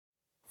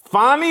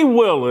Fani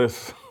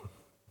Willis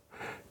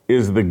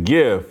is the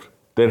gift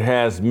that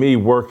has me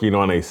working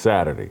on a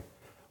Saturday.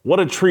 What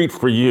a treat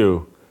for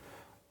you.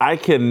 I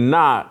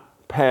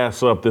cannot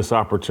pass up this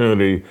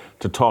opportunity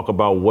to talk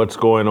about what's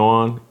going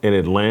on in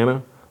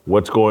Atlanta,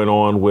 what's going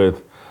on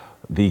with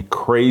the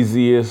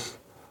craziest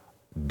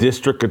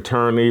district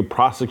attorney,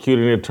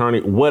 prosecuting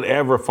attorney,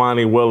 whatever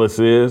Fani Willis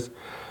is.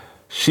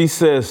 She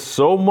says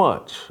so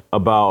much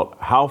about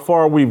how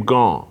far we've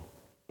gone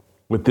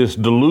with this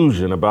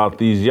delusion about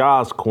these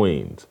Yas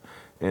queens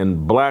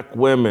and black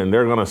women.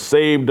 They're going to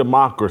save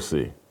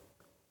democracy.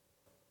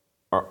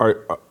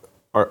 Are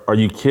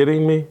you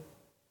kidding me?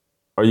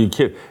 Are you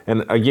kidding?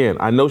 And again,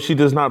 I know she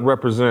does not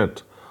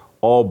represent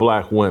all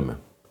black women,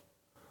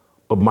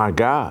 but my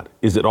God,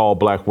 is it all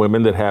black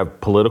women that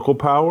have political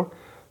power?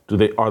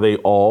 Are they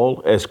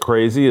all as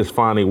crazy as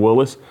Fani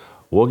Willis?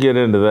 We'll get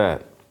into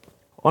that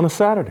on a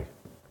Saturday.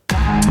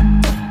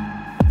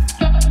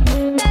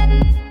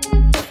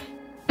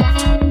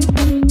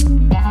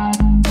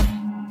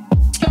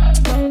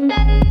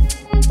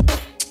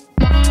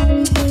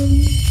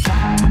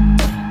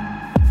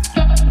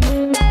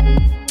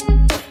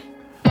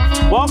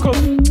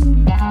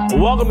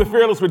 Welcome to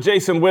Fearless with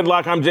Jason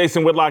Whitlock. I'm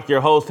Jason Whitlock, your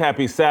host.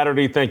 Happy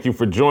Saturday. Thank you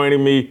for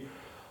joining me.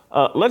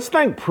 Let's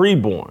thank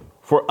Preborn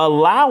for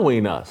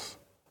allowing us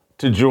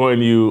to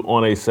join you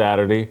on a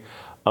Saturday.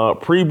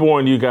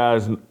 Preborn, you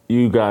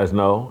guys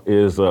know,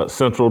 is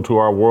central to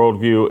our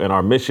worldview and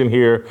our mission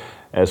here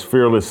as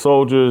fearless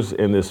soldiers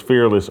in this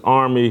fearless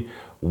army.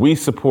 We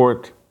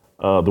support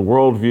the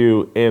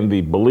worldview and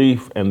the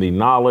belief and the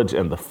knowledge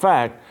and the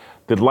fact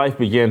that life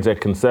begins at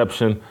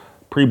conception.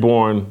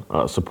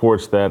 Preborn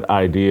supports that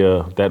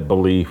idea, that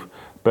belief,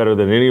 better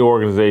than any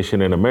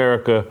organization in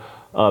America.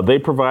 They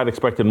provide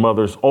expectant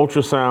mothers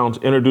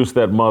ultrasounds, introduce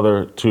that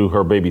mother to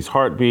her baby's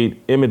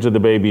heartbeat, image of the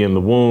baby in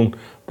the womb.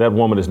 That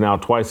woman is now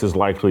twice as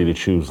likely to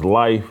choose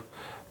life.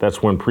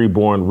 That's when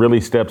Preborn really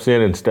steps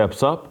in and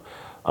steps up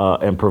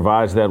and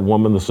provides that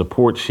woman the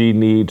support she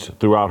needs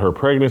throughout her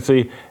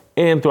pregnancy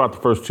and throughout the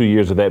first 2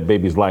 years of that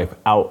baby's life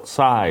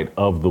outside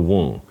of the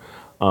womb.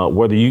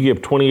 Whether you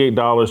give $28,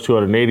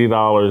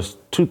 $280,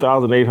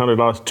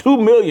 $2,800,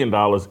 $2 million,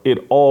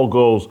 it all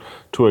goes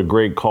to a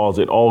great cause.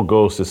 It all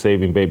goes to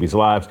saving babies'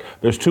 lives.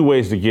 There's two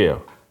ways to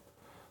give.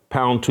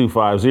 Pound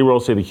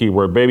 250, say the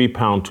keyword baby,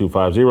 pound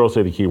 250,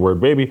 say the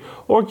keyword baby,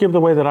 or give the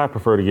way that I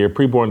prefer to give,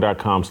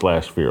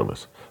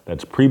 preborn.com/fearless.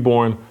 That's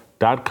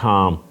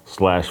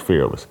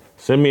preborn.com/fearless.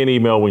 Send me an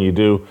email when you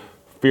do,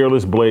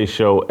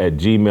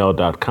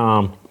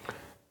 fearlessblazeshow@gmail.com.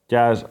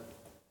 Guys,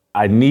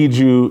 I need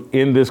you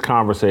in this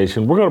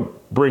conversation. We're going to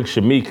bring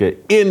Shamika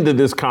into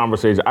this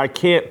conversation. I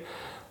can't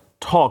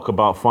talk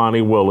about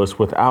Fani Willis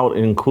without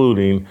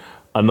including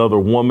another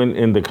woman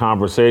in the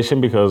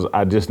conversation because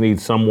I just need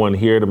someone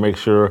here to make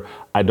sure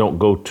I don't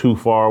go too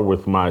far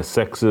with my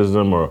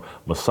sexism or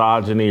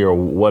misogyny or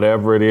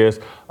whatever it is.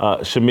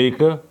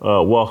 Shamika,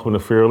 welcome to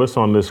Fearless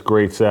on this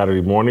great Saturday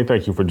morning.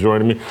 Thank you for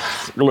joining me.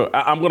 Look,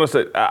 I'm going to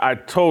say, I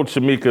told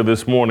Shamika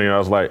this morning, I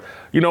was like,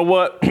 you know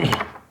what?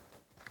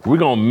 We're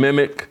going to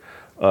mimic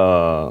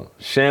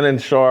Shannon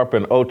Sharp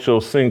and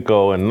Ocho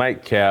Cinco and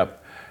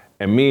Nightcap,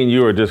 and me and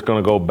you are just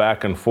going to go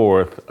back and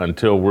forth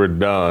until we're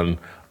done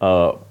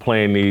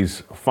playing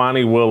these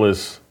Fani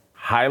Willis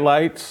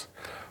highlights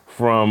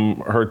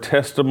from her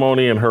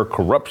testimony and her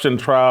corruption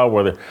trial,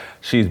 whether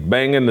she's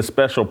banging the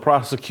special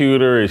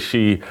prosecutor, is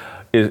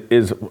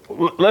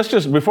let's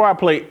just, before I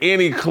play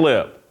any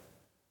clip,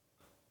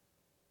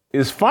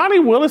 is Fani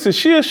Willis, is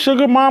she a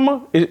sugar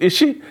mama? Is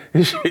she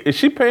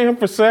paying him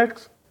for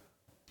sex?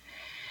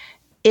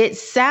 It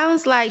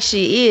sounds like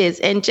she is.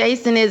 And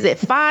Jason, is it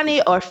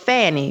Fani or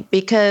Fanny?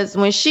 Because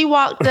when she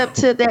walked up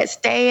to that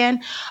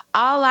stand,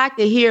 all I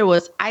could hear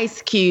was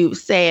Ice Cube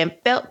saying,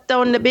 felt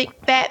on the big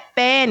fat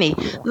Fanny.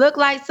 Looked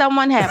like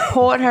someone had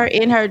poured her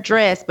in her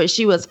dress, but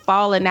she was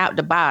falling out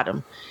the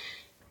bottom.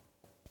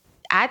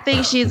 I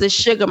think she's a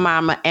sugar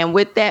mama. And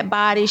with that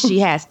body, she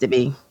has to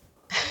be.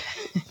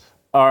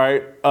 All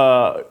right.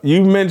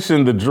 You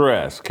mentioned the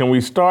dress. Can we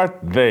start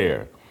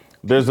there?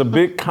 There's a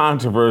big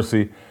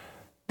controversy.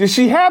 Did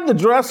she have the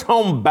dress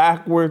on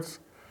backwards?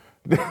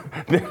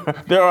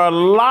 There are a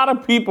lot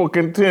of people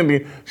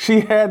contending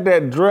she had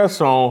that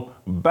dress on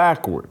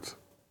backwards.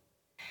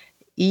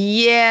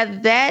 Yeah,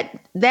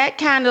 that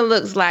kind of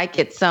looks like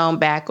it's on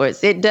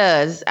backwards. It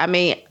does. I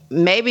mean,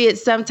 maybe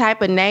it's some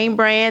type of name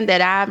brand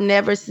that I've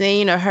never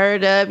seen or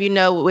heard of, you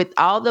know, with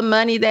all the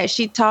money that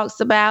she talks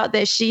about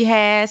that she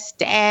has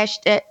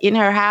stashed in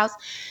her house.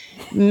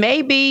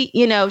 Maybe,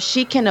 you know,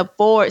 she can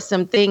afford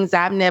some things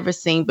I've never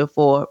seen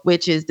before,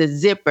 which is the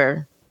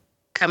zipper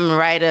coming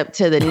right up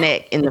to the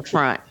neck in the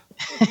front.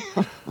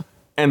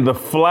 And the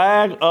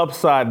flag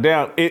upside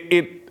down.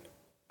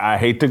 I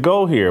hate to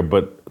go here,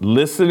 but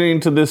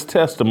listening to this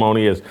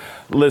testimony is,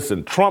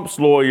 listen, Trump's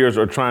lawyers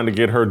are trying to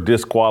get her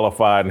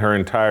disqualified and her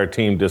entire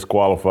team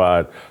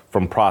disqualified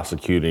from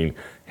prosecuting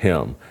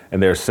him.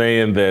 And they're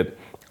saying that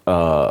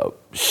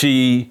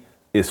she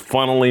is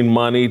funneling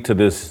money to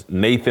this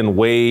Nathan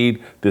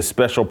Wade, this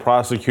special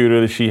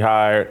prosecutor that she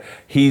hired.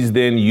 He's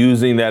then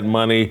using that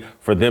money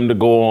for them to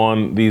go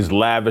on these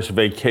lavish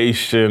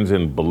vacations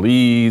in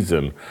Belize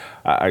and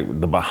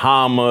the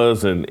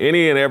Bahamas and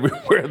any and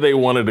everywhere they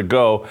wanted to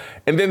go.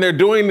 And then they're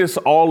doing this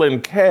all in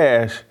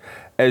cash,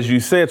 as you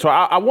said. So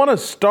I want to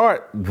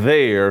start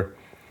there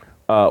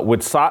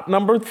with SOT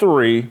number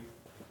 3,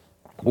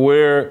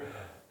 where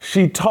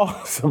she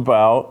talks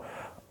about,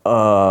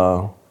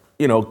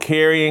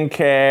 carrying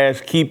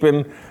cash,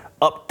 keeping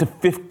up to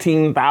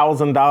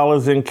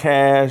 $15,000 in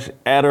cash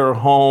at her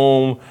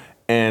home.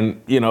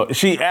 And,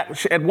 she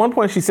at one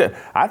point she said,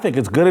 I think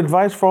it's good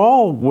advice for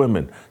all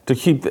women to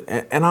keep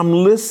and I'm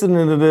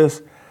listening to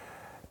this.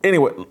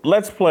 Anyway,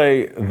 let's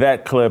play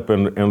that clip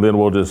and then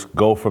we'll just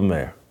go from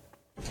there.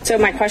 So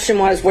my question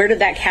was, where did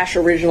that cash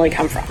originally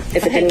come from,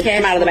 if it didn't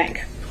come out of the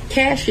bank?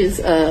 Cash is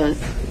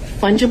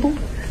fungible.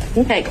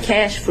 We've had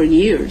cash for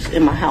years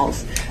in my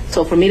house.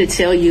 So for me to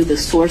tell you the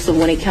source of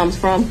when it comes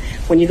from,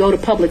 when you go to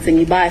Publix and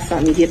you buy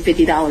something, you get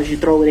 $50, you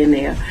throw it in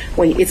there.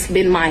 It's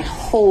been my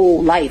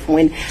whole life.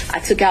 When I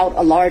took out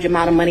a large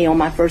amount of money on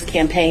my first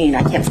campaign,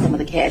 I kept some of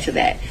the cash of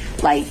that.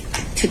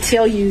 To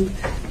tell you,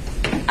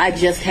 I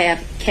just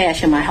have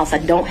cash in my house. I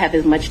don't have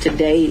as much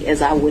today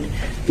as I would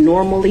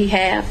normally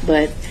have,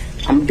 but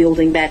I'm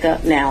building back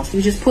up now. So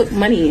you just put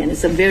money in.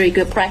 It's a very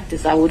good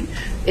practice. I would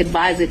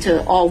advise it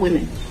to all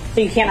women. So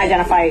you can't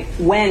identify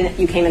when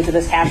you came into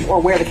this cash or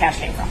where the cash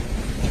came from?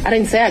 I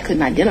didn't say I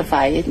couldn't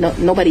identify it. No,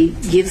 nobody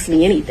gives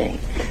me anything.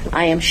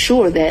 I am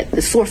sure that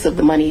the source of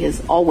the money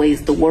is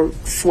always the work,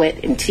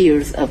 sweat, and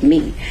tears of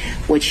me.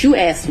 What you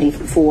asked me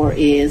for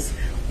is,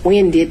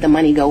 when did the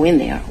money go in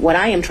there? What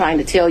I am trying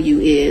to tell you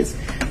is,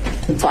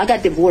 so I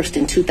got divorced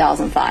in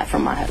 2005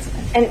 from my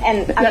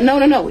husband.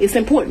 No. It's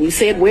important. You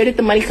said, where did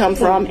the money come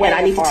from? And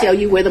I need to tell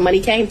you where the money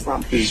came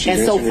from.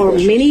 And so for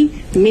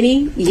many,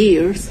 many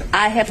years,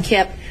 I have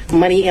kept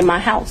money in my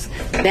house.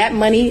 That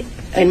money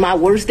in my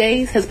worst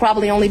days has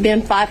probably only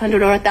been $500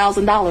 or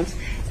 $1,000.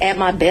 At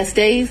my best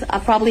days, I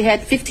probably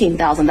had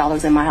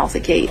 $15,000 in my house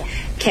at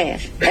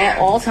cash. At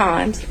all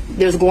times,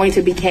 there's going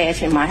to be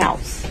cash in my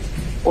house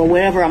or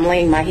wherever I'm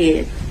laying my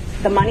head.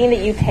 The money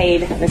that you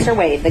paid Mr.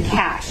 Wade, the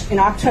cash, in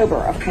October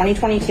of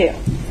 2022,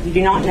 you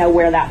do not know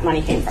where that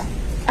money came from.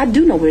 I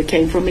do know where it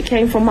came from. It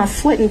came from my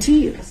sweat and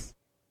tears.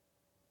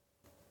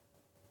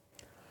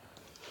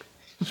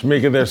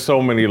 Shamika, there's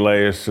so many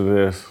layers to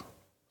this.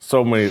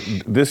 So many.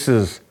 This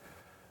is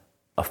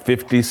a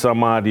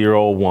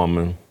 50-some-odd-year-old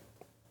woman,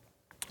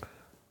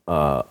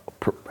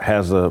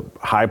 has a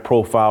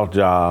high-profile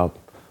job,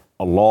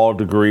 a law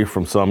degree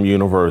from some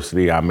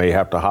university. I may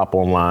have to hop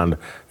online to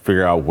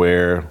figure out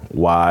where,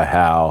 why,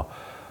 how.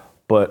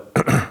 But,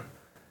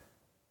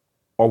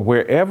 or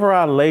wherever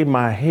I lay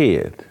my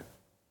head,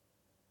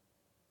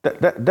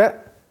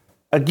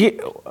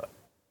 again,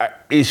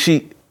 is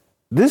she...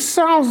 that's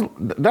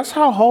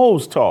how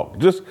hoes talk.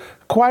 Just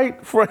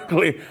quite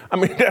frankly,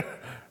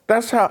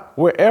 that's how,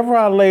 wherever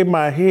I lay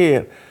my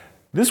head,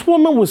 this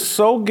woman was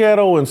so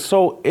ghetto and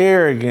so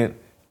arrogant,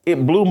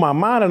 it blew my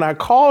mind. And I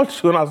called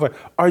you and I was like,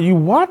 are you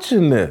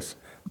watching this?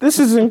 This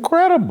is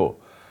incredible.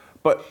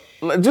 But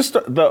just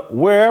the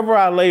wherever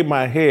I lay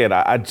my head,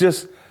 I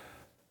just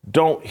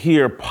don't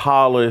hear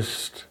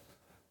polished,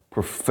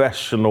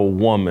 professional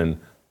woman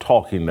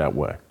talking that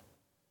way.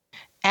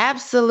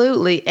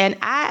 Absolutely. And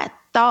I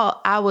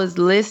thought I was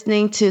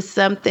listening to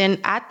something.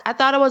 I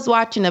thought I was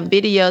watching a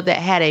video that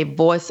had a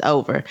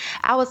voiceover.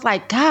 I was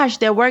like, gosh,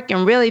 they're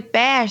working really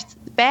fast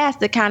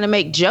to kind of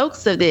make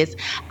jokes of this.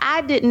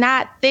 I did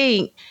not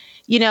think,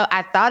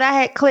 I thought I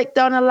had clicked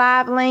on a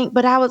live link,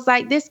 but I was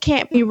like, this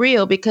can't be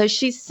real because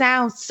she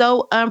sounds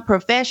so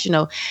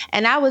unprofessional.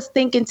 And I was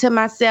thinking to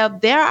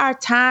myself, there are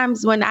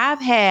times when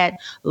I've had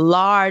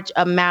large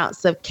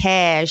amounts of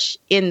cash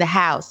in the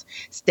house,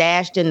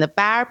 stashed in the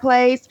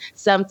fireplace,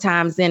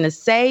 sometimes in a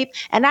safe.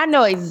 And I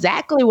know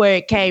exactly where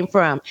it came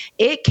from.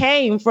 It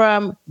came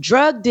from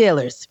drug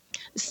dealers.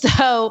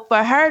 So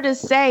for her to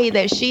say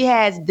that she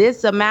has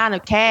this amount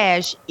of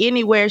cash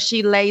anywhere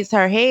she lays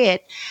her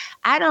head,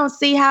 I don't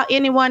see how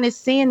anyone is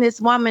seeing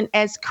this woman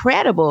as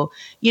credible.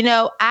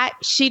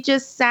 She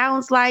just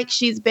sounds like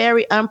she's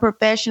very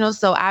unprofessional.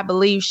 So I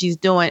believe she's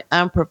doing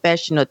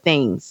unprofessional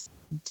things.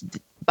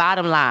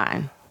 Bottom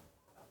line.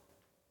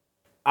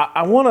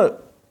 I want to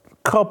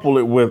couple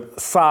it with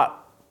SOT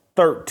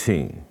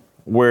 13,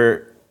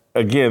 where,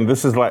 again,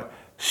 this is like,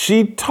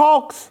 she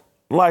talks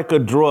like a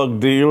drug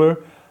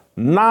dealer,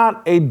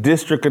 not a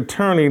district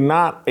attorney,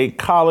 not a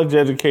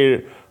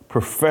college-educated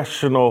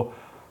professional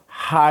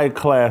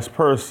high-class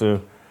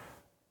person.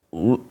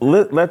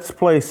 Let's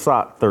play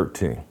SOT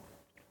 13.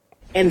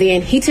 And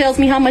then he tells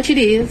me how much it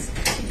is,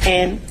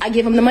 and I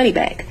give him the money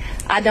back.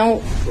 I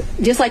don't,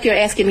 just like you're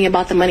asking me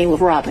about the money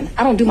with Robin,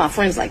 I don't do my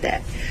friends like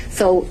that.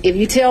 So if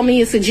you tell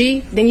me it's a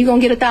G, then you're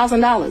going to get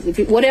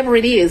 $1,000. Whatever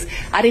it is,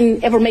 I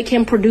didn't ever make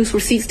him produce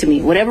receipts to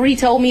me. Whatever he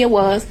told me it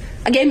was,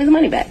 I gave him his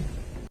money back.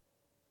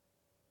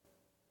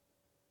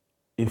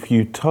 If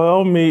you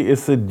tell me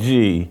it's a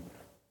G,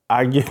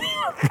 I give you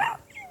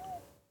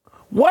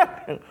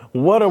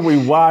What are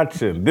we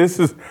watching? This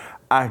is,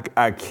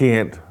 I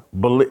can't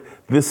believe,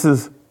 this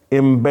is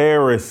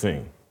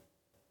embarrassing.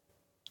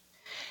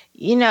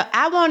 You know,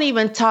 I won't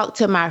even talk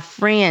to my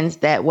friends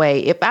that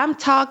way. If I'm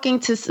talking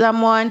to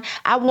someone,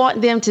 I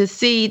want them to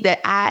see that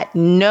I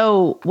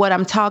know what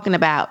I'm talking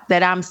about,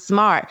 that I'm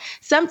smart.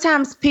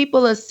 Sometimes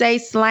people will say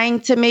slang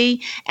to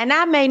me, and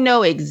I may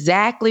know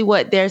exactly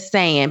what they're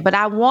saying, but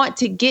I want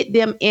to get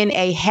them in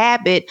a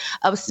habit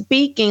of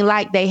speaking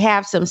like they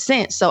have some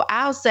sense. So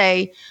I'll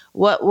say,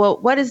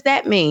 what does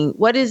that mean?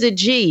 What is a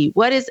G?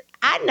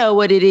 I know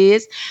what it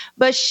is,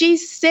 but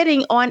she's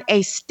sitting on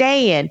a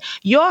stand.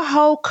 Your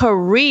whole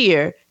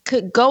career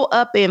could go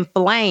up in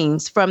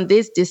flames from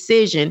this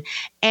decision,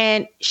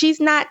 and she's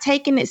not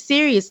taking it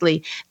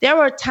seriously. There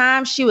were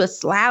times she was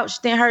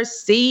slouched in her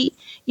seat.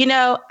 You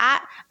know,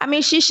 I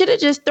mean, she should have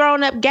just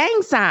thrown up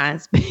gang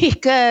signs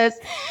because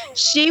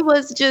she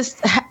was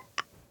just,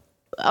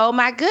 oh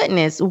my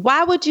goodness,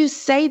 why would you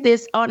say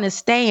this on a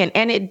stand?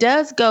 And it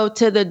does go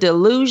to the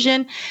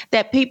delusion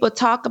that people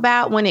talk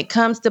about when it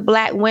comes to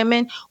Black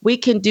women. We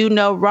can do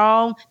no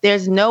wrong.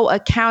 There's no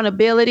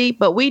accountability,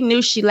 but we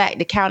knew she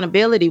lacked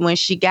accountability when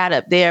she got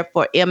up there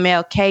for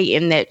MLK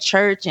in that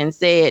church and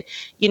said,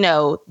 you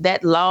know,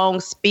 that long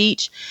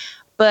speech.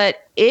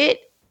 But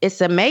it's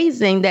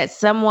amazing that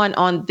someone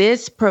on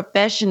this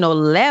professional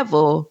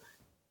level,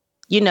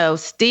 you know,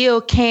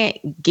 still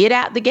can't get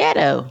out the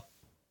ghetto.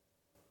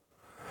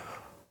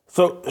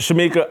 So,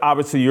 Shamika,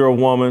 obviously you're a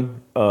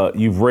woman.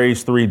 You've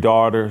raised 3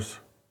 daughters.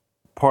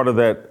 Part of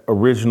that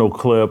original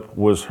clip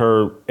was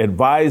her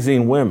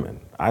advising women.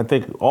 I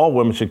think all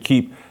women should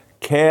keep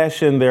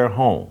cash in their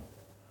home,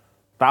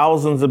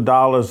 thousands of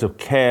dollars of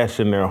cash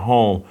in their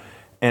home.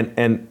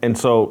 And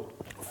so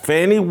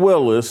Fani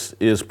Willis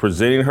is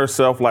presenting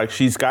herself like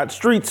she's got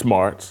street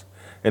smarts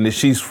and that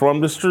she's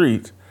from the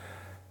streets.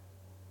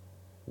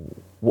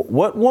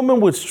 What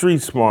woman with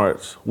street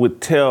smarts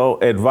would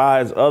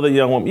advise other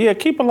young women, yeah,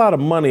 keep a lot of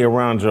money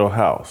around your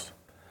house?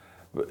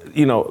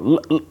 You know,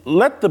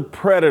 let the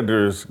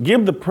predators,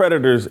 give the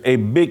predators a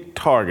big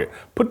target.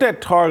 Put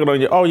that target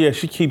on you. Oh, yeah,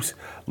 she keeps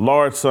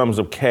large sums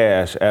of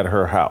cash at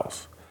her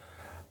house.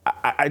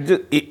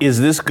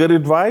 Is this good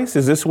advice?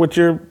 Is this what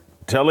you're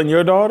telling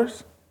your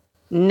daughters?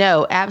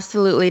 No,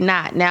 absolutely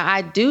not. Now,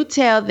 I do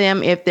tell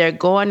them if they're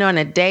going on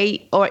a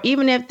date or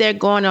even if they're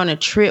going on a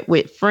trip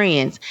with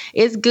friends,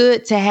 it's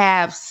good to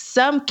have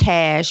some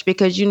cash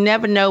because you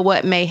never know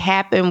what may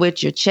happen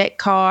with your check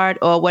card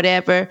or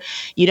whatever.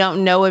 You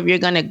don't know if you're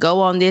going to go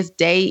on this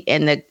date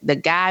and the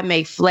guy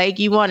may flake.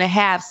 You want to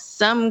have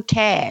some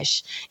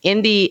cash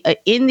in the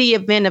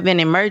event of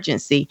an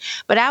emergency.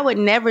 But I would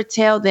never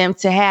tell them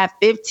to have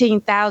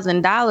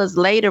 $15,000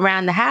 laid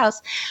around the house,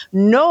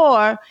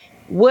 nor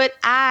would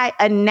I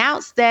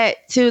announce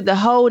that to the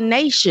whole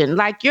nation?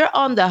 Like you're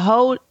on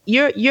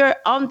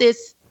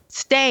this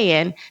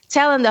stand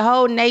telling the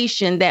whole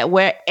nation that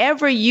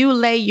wherever you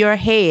lay your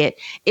head,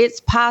 it's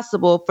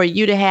possible for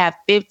you to have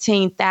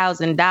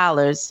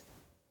 $15,000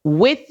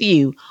 with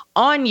you,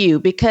 on you,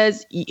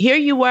 because here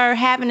you were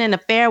having an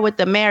affair with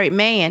a married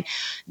man.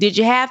 Did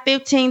you have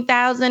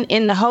 $15,000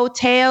 in the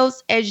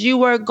hotels as you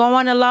were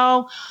going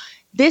along?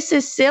 This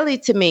is silly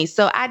to me.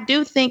 So I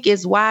do think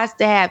it's wise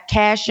to have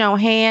cash on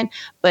hand,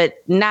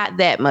 but not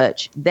that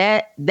much.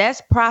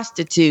 That's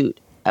prostitute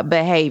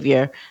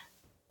behavior,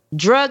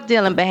 drug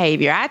dealing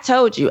behavior. I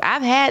told you,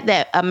 I've had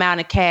that amount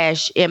of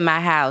cash in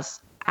my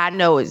house. I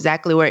know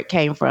exactly where it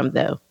came from,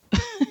 though.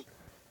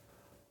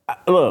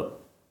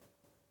 Look,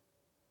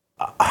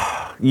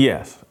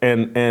 yes.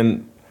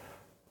 And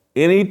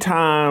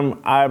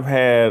anytime I've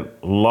had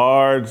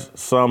large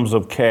sums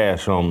of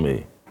cash on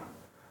me,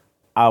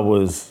 I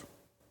was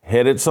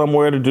headed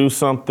somewhere to do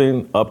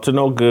something up to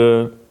no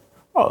good.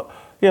 Oh,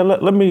 yeah,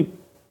 let me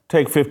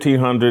take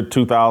 $1,500,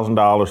 $2,000,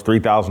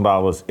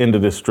 $3,000 into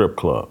this strip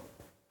club.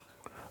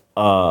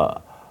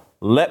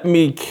 Let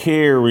me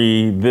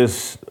carry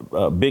this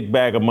big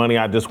bag of money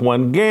I just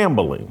won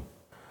gambling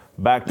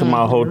back to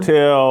my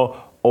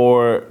hotel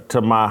or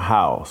to my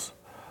house.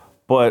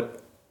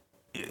 But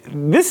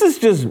this is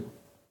just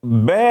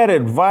bad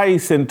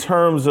advice in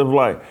terms of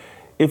like,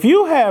 if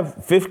you have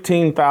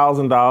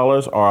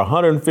 $15,000 or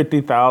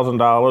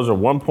 $150,000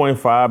 or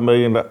 $1.5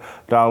 million,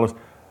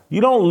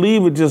 you don't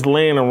leave it just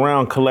laying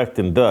around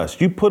collecting dust.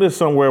 You put it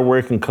somewhere where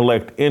it can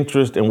collect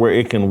interest and where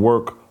it can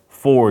work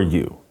for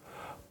you.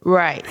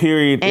 Right.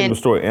 Period. In the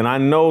story. And I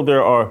know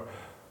there are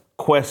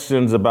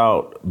questions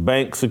about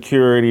bank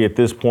security at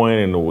this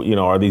point and, you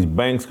know, are these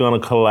banks going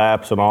to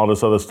collapse and all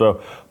this other stuff?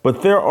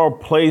 But there are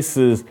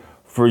places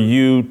for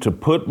you to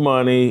put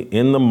money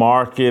in the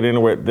market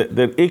anywhere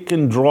that it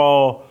can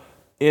draw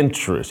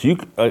interest.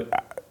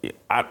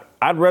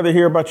 I'd rather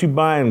hear about you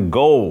buying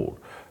gold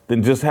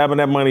than just having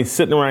that money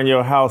sitting around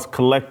your house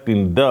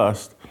collecting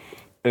dust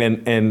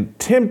and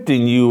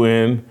tempting you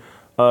in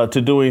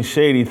to doing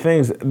shady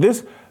things.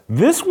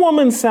 This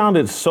woman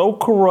sounded so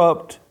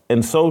corrupt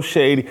and so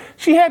shady.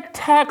 She had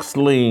tax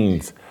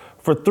liens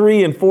for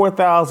 $3,000 and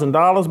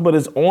 $4,000, but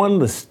is on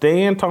the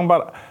stand talking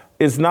about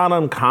it's not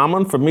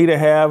uncommon for me to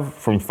have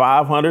from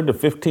 $500 to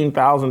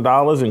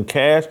 $15,000 in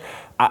cash.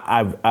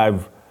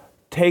 I've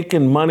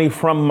taken money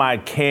from my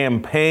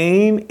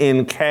campaign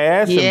in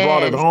cash and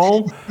brought it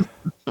home.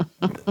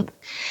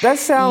 That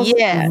sounds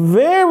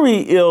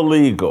very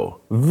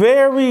illegal,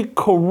 very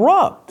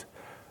corrupt,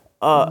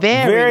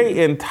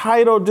 very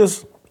entitled.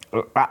 Just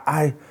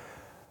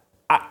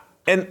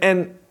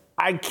and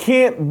I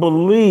can't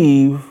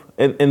believe,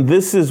 and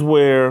this is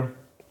where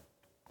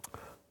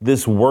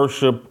this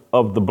worship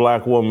of the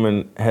black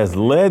woman has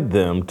led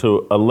them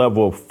to a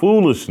level of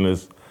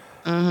foolishness,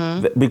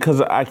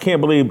 because I can't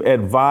believe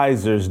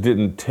advisors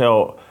didn't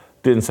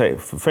say,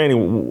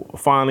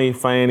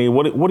 Fani,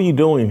 what are you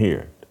doing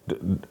here?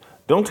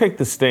 Don't take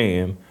the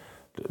stand.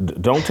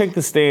 Don't take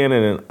the stand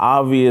in an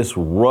obvious,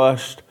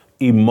 rushed,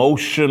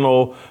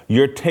 emotional,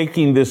 you're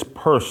taking this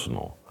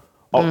personal.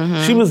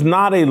 She was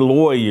not a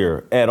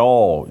lawyer at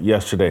all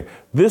yesterday.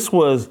 This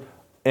was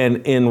an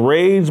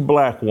enraged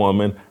black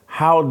woman.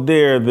 How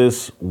dare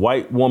this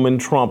white woman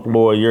Trump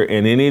lawyer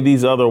and any of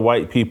these other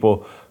white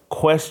people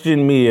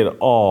question me at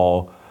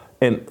all?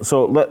 And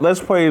so let's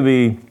play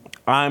the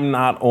I'm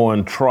not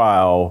on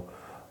trial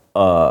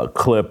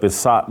clip. It's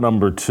SOT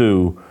number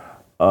 2.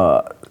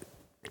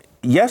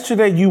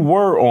 Yesterday you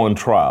were on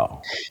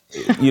trial.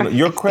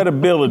 Your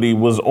credibility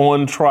was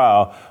on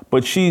trial,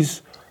 but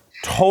she's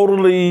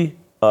totally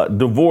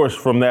divorced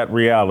from that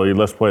reality.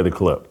 Let's play the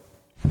clip.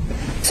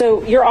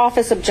 So your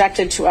office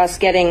objected to us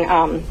getting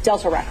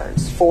Delta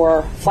records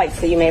for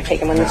flights that you may have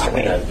taken with Mr.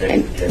 Wade.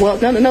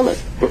 No, look.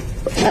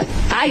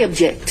 I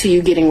object to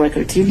you getting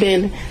records. You've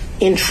been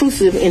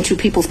intrusive into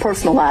people's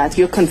personal lives.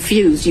 You're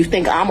confused. You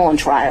think I'm on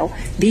trial.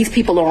 These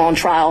people are on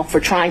trial for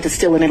trying to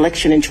steal an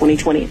election in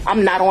 2020.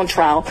 I'm not on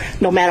trial,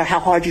 no matter how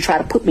hard you try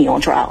to put me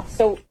on trial.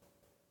 So,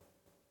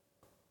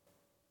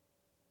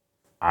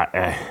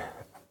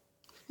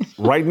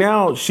 right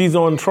now, she's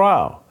on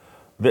trial.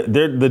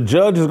 The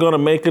judge is going to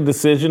make a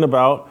decision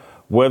about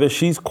whether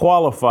she's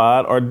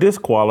qualified or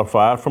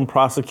disqualified from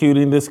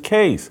prosecuting this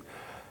case.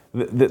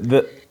 We've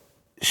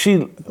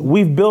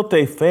built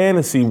a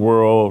fantasy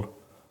world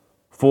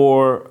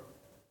for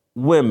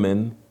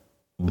women,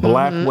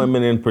 black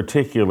women in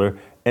particular,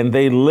 and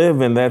they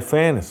live in that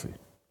fantasy.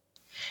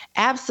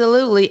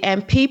 Absolutely.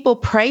 And people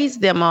praise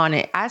them on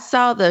it. I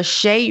saw the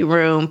Shade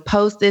Room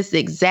post this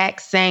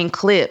exact same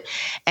clip.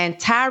 And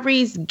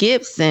Tyrese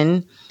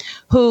Gibson,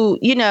 who,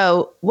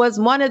 was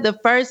one of the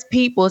first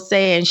people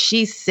saying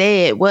she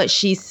said what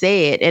she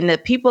said. And the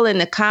people in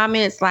the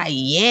comments like,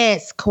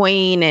 yes,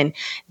 queen. And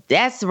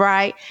that's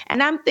right.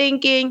 And I'm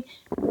thinking,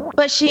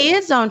 but she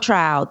is on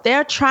trial.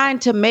 They're trying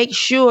to make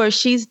sure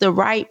she's the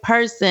right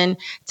person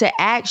to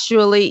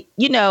actually,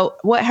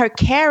 what her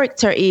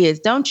character is.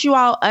 Don't you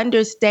all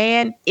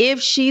understand?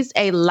 If she's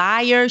a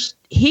liar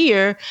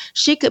here,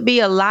 she could be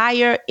a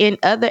liar in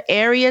other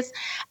areas.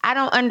 I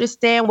don't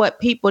understand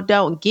what people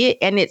don't get.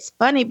 And it's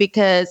funny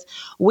because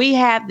we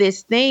have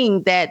this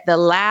thing that the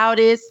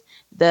loudest,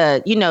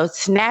 the,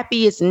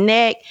 snappiest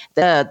neck,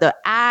 the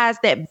eyes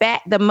that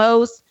back the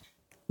most,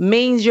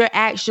 means you're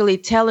actually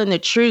telling the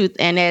truth.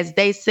 And as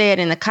they said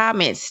in the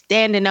comments,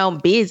 standing on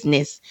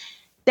business.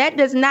 That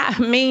does not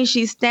mean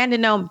she's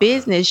standing on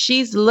business.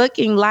 She's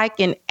looking like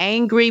an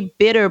angry,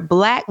 bitter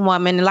black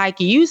woman, like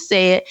you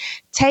said,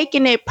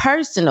 taking it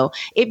personal.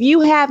 If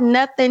you have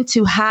nothing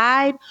to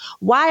hide,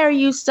 why are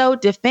you so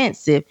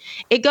defensive?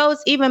 It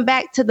goes even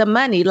back to the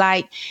money.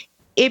 Like,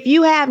 if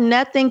you have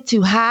nothing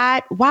to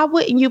hide, why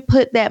wouldn't you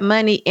put that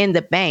money in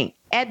the bank?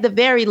 At the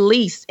very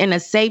least, in a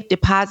safe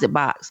deposit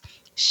box.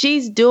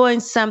 She's doing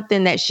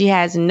something that she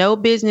has no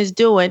business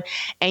doing.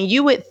 And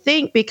you would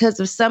think because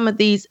of some of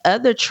these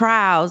other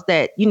trials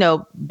that,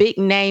 big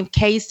name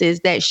cases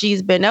that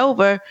she's been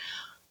over,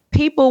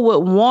 people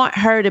would want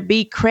her to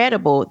be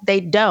credible. They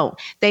don't.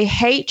 They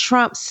hate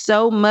Trump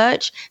so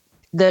much.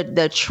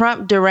 The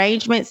Trump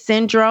derangement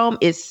syndrome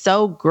is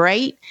so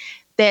great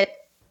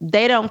that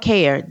they don't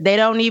care. They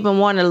don't even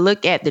want to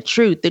look at the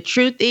truth. The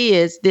truth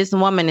is this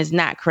woman is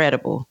not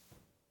credible.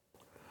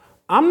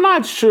 I'm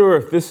not sure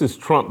if this is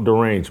Trump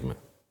derangement.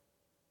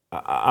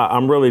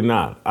 I'm really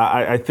not.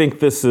 I think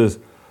this is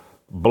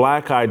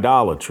black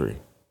idolatry.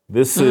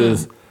 This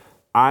is,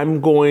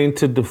 I'm going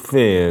to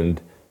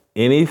defend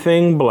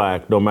anything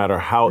black, no matter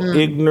how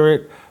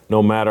ignorant,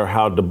 no matter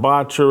how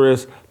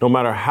debaucherous, no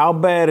matter how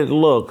bad it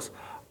looks.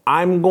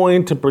 I'm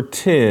going to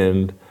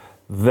pretend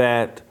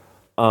that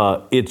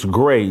it's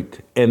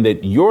great and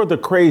that you're the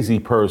crazy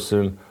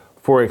person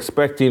for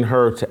expecting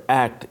her to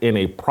act in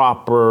a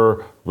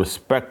proper,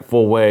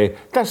 respectful way.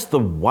 That's the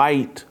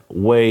white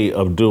way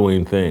of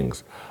doing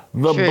things.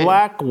 The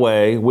black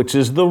way, which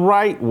is the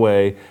right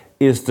way,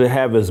 is to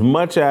have as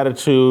much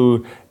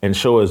attitude and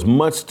show as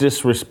much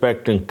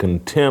disrespect and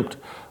contempt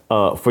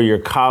for your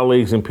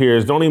colleagues and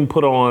peers. Don't even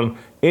put on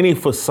any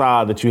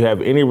facade that you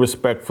have any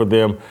respect for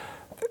them.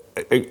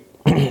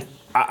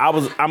 I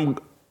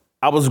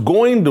was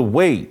going to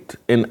wait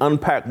and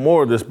unpack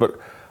more of this, but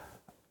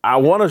I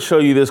want to show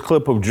you this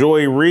clip of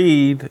Joy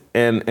Reid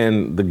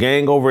and the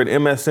gang over at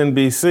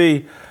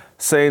MSNBC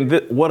saying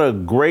that what a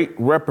great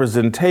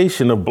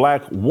representation of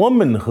black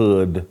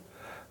womanhood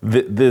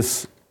that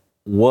this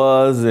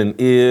was and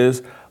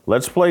is.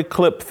 Let's play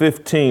clip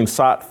 15,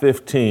 SOT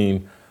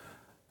 15.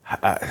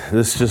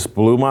 This just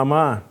blew my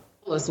mind.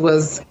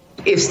 Was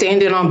if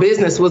standing on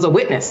business was a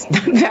witness.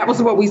 That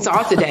was what we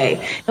saw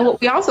today. And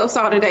what we also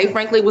saw today,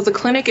 frankly, was a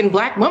clinic in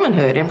black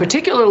womanhood, and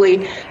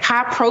particularly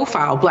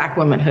high-profile black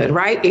womanhood,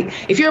 right?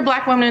 If you're a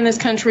black woman in this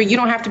country, you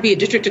don't have to be a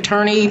district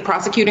attorney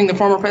prosecuting the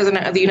former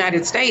president of the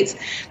United States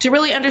to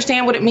really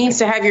understand what it means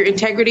to have your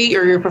integrity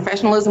or your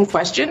professionalism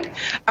questioned,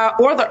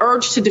 or the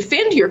urge to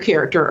defend your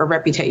character or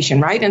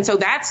reputation, right? And so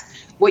that's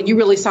what you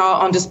really saw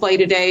on display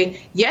today.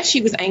 Yes,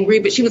 she was angry,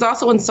 but she was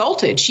also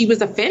insulted. She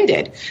was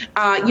offended.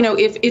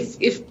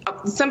 If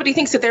somebody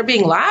thinks that they're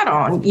being lied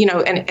on,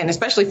 and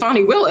especially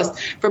Fani Willis,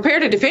 prepare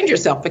to defend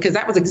yourself, because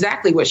that was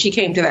exactly what she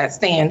came to that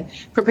stand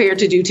prepared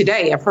to do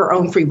today of her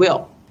own free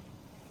will.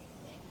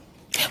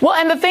 Well,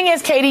 and the thing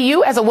is, Katie,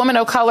 you as a woman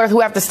of color who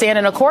have to stand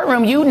in a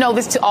courtroom, you know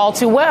this all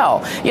too well.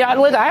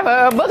 Look, I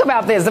have a book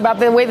about this, about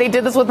the way they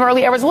did this with Merle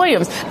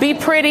Evers-Williams. Be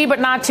pretty, but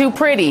not too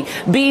pretty.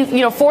 Be,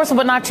 forceful,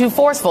 but not too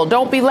forceful.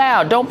 Don't be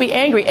loud. Don't be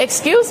angry.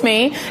 Excuse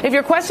me, if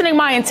you're questioning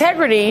my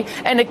integrity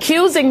and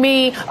accusing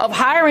me of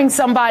hiring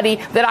somebody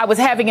that I was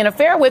having an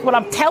affair with when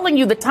I'm telling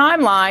you the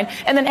timeline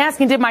and then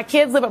asking, did my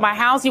kids live at my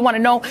house? You want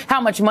to know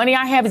how much money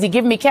I have? Is he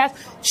giving me cash?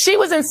 She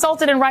was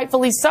insulted, and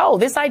rightfully so.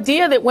 This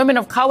idea that women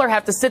of color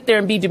have to sit there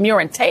and be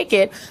demure and take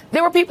it.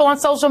 There were people on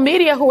social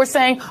media who were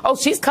saying, oh,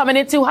 she's coming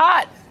in too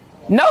hot.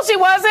 No, she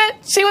wasn't.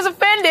 She was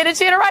offended, and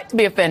she had a right to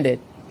be offended.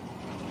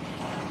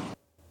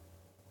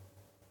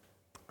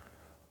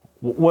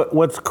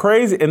 What's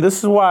crazy, and this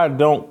is why I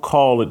don't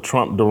call it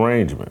Trump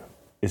derangement,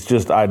 it's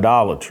just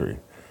idolatry,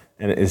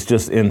 and it's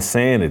just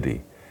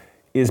insanity,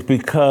 is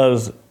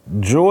because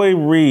Joy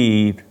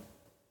Reid,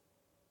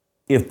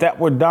 if that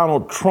were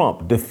Donald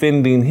Trump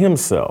defending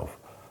himself,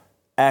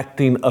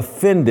 acting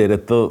offended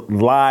at the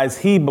lies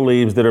he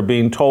believes that are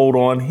being told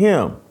on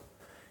him,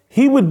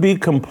 he would be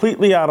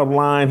completely out of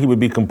line. He would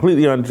be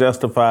completely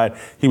unjustified.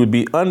 He would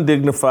be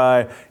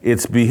undignified.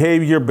 It's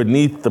behavior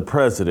beneath the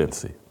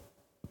presidency.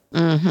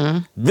 Mm-hmm.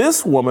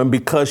 This woman,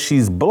 because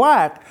she's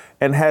black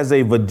and has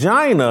a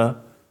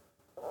vagina,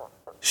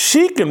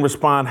 she can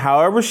respond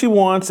however she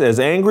wants, as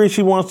angry as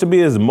she wants to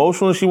be, as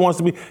emotional as she wants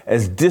to be,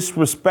 as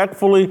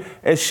disrespectfully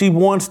as she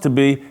wants to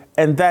be,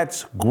 and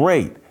that's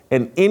great.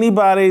 And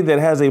anybody that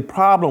has a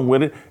problem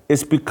with it,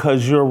 it's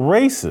because you're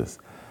racist.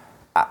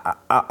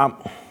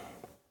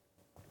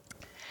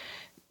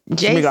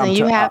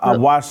 Jason, I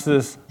watched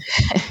this.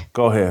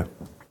 Go ahead.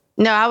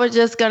 No, I was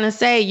just going to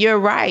say, you're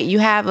right. You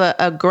have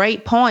a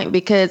great point,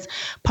 because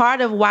part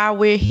of why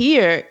we're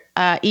here,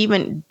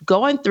 even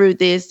going through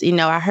this,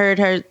 I heard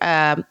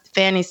her,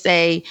 Fani,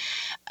 say,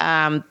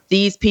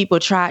 these people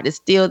tried to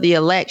steal the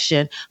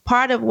election.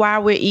 Part of why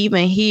we're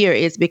even here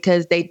is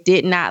because they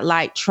did not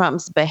like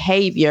Trump's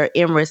behavior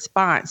in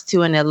response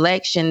to an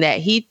election that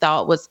he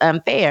thought was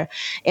unfair,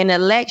 an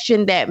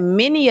election that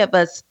many of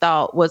us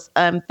thought was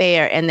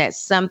unfair, and that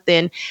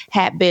something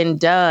had been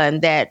done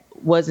that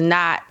was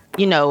not,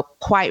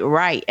 quite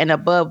right and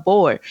above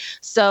board.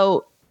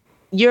 So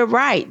you're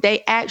right.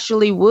 They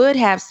actually would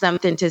have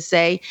something to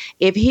say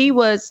if he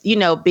was,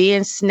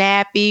 being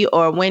snappy,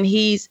 or when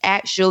he's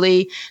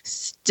actually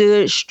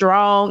stood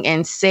strong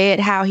and said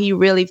how he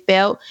really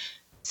felt.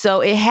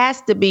 So it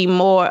has to be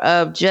more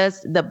of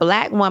just the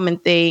black woman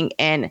thing.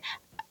 And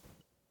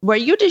were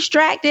you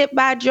distracted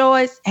by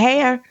Joy's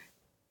hair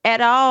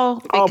at all?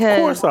 Because of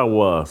course I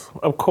was.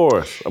 Of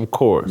course.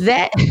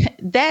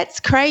 That's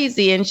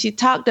crazy. And she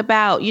talked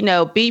about,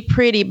 be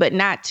pretty, but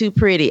not too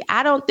pretty.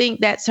 I don't think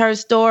that's her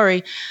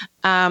story.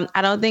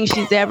 I don't think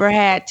she's ever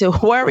had to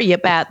worry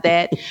about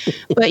that.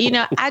 But,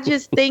 I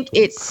just think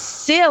it's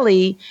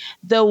silly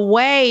the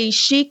way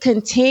she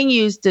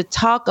continues to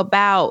talk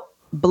about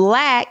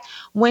Black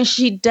when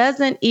she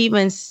doesn't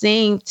even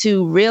seem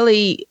to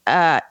really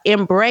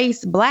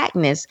embrace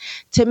Blackness.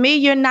 To me,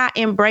 you're not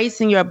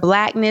embracing your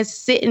Blackness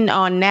sitting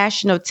on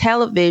national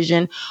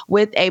television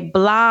with a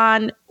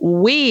blonde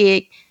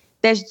wig.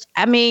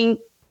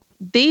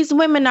 These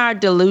women are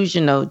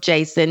delusional,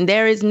 Jason.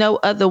 There is no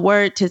other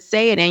word to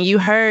say it. And you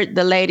heard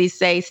the lady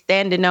say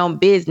standing on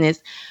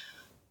business.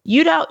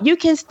 You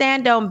can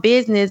stand on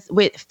business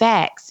with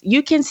facts.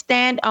 You can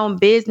stand on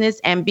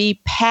business and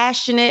be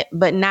passionate,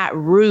 but not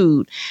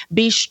rude.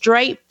 Be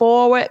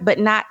straightforward, but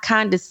not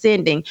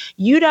condescending.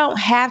 You don't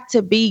have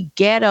to be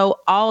ghetto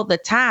all the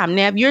time.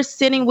 Now, if you're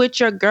sitting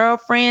with your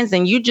girlfriends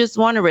and you just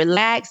want to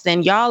relax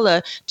and y'all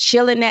are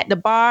chilling at the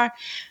bar,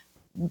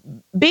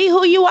 be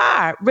who you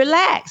are,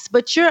 relax,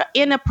 but you're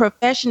in a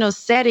professional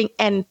setting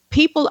and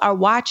people are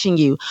watching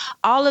you.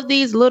 All of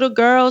these little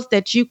girls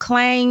that you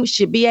claim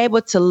should be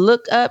able to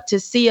look up to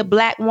see a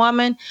Black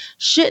woman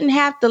shouldn't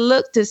have to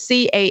look to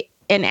see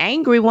an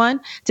angry one,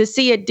 to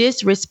see a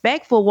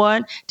disrespectful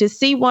one, to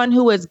see one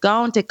who has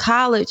gone to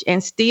college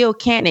and still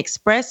can't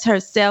express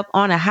herself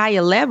on a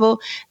higher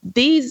level.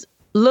 These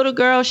little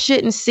girls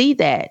shouldn't see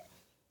that.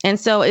 And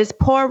so it's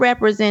poor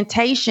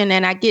representation.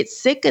 And I get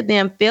sick of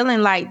them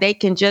feeling like they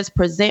can just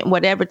present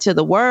whatever to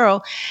the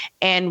world.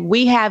 And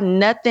we have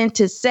nothing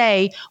to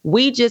say.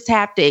 We just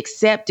have to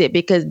accept it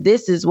because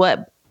this is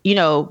what,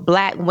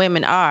 Black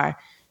women are.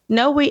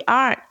 No, we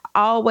aren't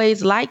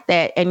always like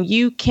that. And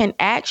you can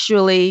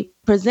actually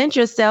present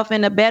yourself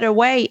in a better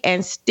way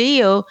and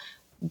still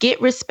get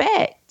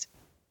respect.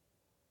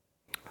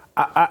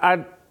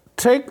 I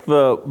take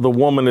the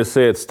woman that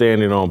said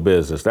standing on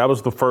business. That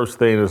was the first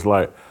thing. That's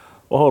like,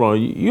 well, hold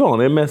on, you on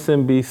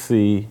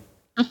MSNBC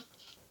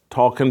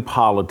talking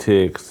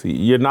politics.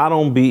 You're not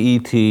on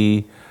BET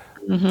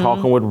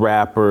talking with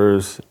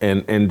rappers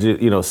and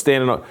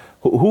standing on.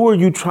 Who are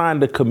you trying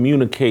to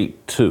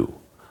communicate to?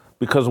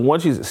 Because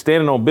once you're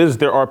standing on business,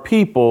 there are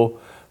people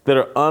that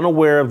are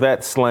unaware of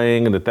that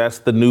slang and that's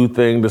the new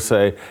thing to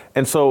say.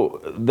 And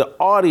so the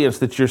audience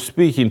that you're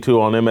speaking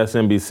to on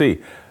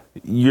MSNBC,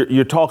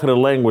 you're talking a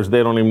language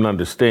they don't even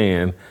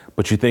understand,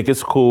 but you think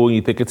it's cool,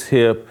 you think it's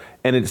hip,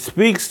 and it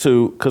speaks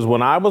to, because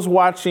when I was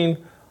watching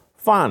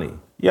Fani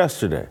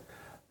yesterday,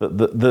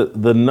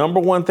 the number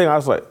one thing I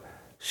was like,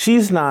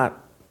 she's not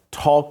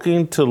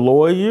talking to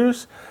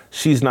lawyers,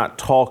 she's not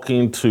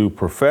talking to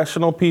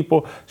professional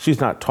people, she's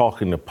not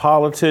talking to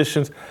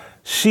politicians.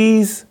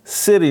 She's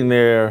sitting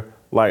there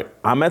like,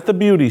 I'm at the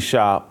beauty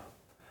shop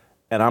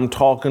and I'm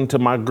talking to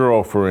my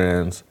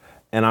girlfriends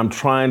and I'm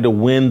trying to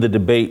win the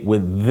debate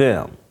with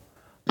them.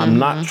 I'm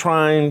not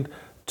trying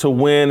to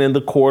win in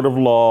the court of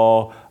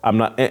law. I'm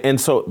not. And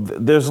so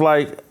there's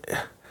like,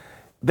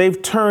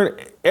 they've turned,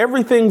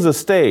 everything's a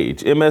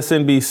stage.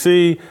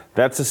 MSNBC,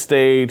 that's a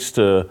stage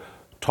to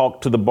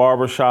talk to the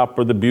barbershop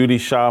or the beauty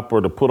shop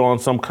or to put on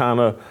some kind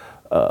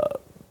of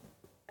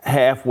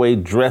halfway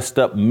dressed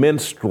up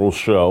minstrel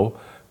show.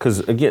 Because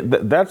again,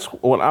 that's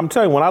what I'm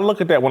telling you, when I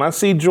look at that, when I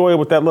see Joy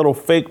with that little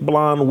fake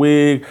blonde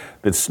wig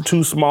that's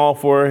too small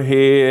for her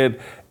head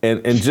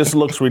and just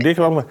looks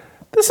ridiculous, I'm like,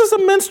 this is a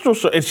minstrel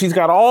show. And she's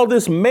got all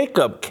this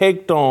makeup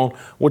caked on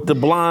with the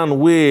blonde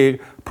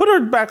wig. Put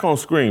her back on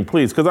screen,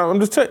 please. Because I'm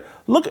just telling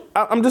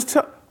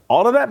you,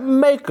 all of that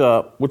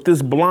makeup with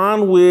this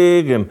blonde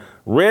wig and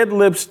red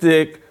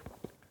lipstick,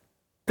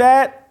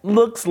 that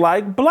looks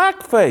like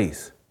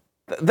blackface.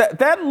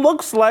 That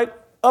looks like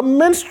a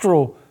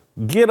minstrel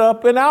get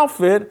up and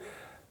outfit.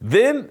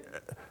 Then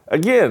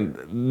again,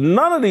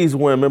 none of these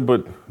women,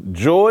 but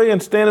Joy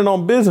and standing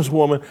on business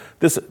woman,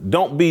 this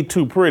don't be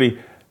too pretty.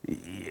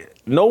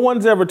 No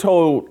one's ever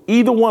told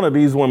either one of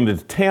these women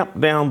to tamp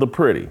down the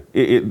pretty.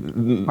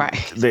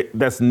 Right.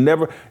 That's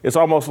never. It's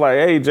almost like,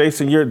 hey,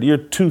 Jason, you're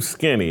too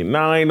skinny.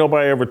 Nah, ain't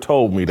nobody ever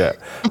told me that.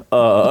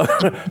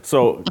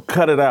 So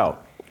cut it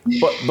out.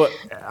 But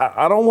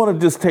I don't want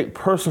to just take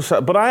personal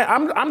shots. But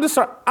I'm just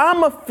sorry.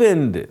 I'm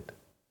offended.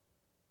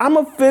 I'm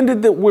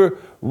offended that we're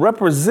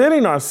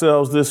representing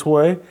ourselves this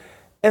way,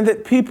 and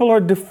that people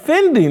are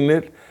defending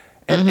it,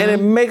 and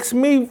it makes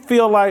me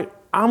feel like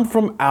I'm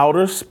from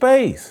outer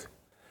space.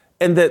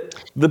 And that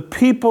the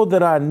people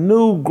that I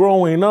knew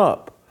growing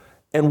up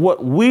and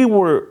what we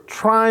were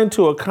trying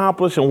to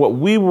accomplish and what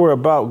we were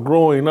about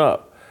growing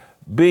up,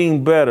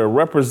 being better,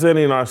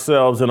 representing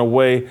ourselves in a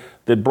way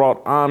that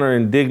brought honor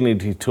and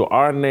dignity to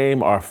our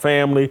name, our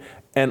family,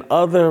 and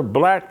other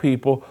Black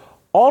people,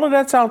 all of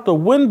that's out the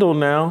window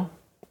now.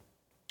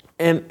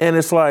 And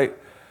it's like,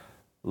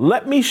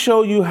 let me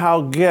show you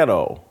how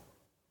ghetto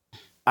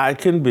I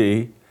can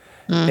be.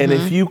 And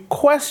if you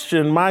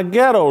question my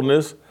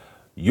ghetto-ness,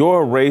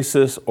 you're a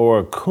racist or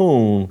a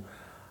coon.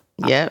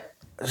 Yep.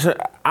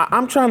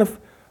 I'm trying to,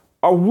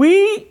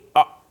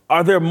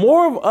 are there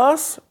more of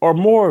us or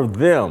more of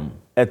them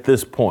at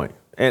this point?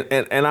 And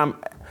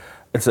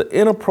it's an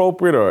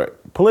inappropriate or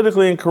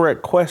politically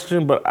incorrect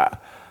question, but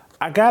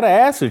I gotta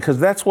ask it because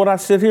that's what I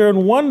sit here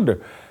and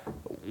wonder.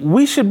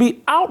 We should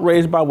be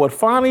outraged by what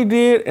Fani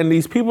did, and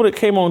these people that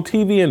came on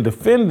TV and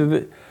defended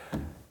it.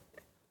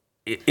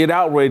 It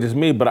outrages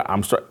me, but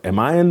I'm sorry, am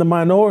I in the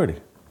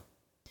minority?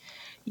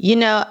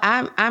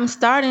 I'm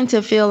starting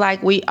to feel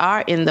like we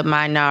are in the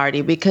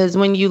minority because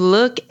when you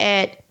look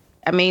at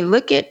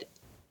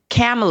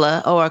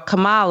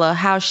Kamala,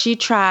 how she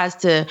tries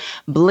to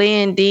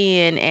blend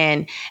in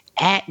and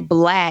act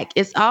Black.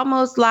 It's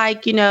almost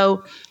like,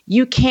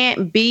 you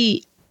can't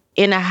be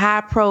in a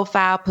high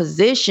profile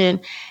position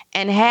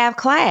and have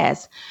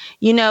class.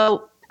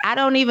 I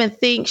don't even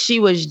think she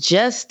was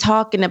just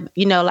talking,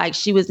 like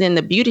she was in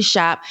the beauty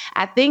shop.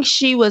 I think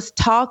she was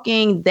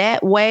talking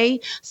that way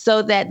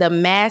so that the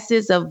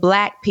masses of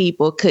Black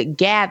people could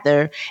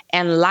gather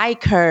and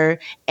like her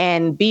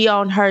and be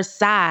on her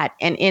side.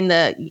 And in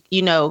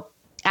the,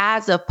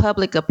 eyes of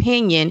public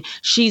opinion,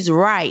 she's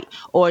right,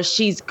 or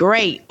she's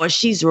great, or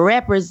she's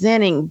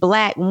representing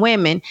Black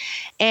women.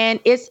 And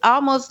it's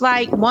almost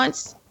like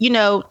once,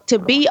 to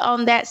be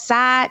on that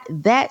side,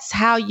 that's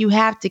how you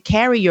have to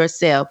carry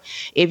yourself.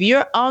 If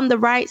you're on the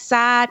right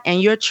side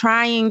and you're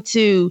trying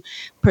to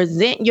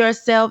present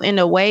yourself in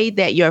a way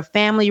that your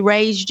family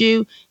raised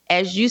you,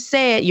 as you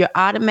said, you're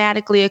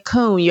automatically a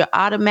coon. You're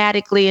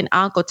automatically an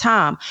Uncle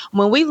Tom.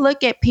 When we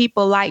look at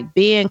people like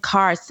Ben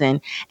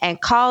Carson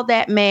and call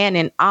that man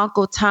an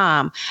Uncle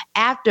Tom,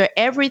 after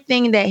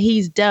everything that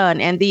he's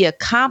done and the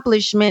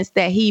accomplishments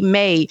that he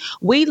made,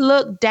 we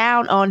look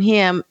down on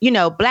him. You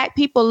know, Black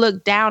people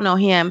look down on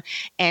him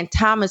and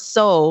Thomas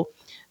Sowell,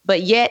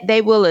 but yet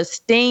they will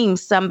esteem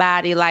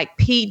somebody like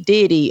P.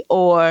 Diddy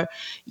or,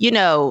 you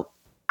know,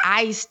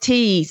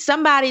 Ice-T,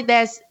 somebody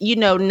that's, you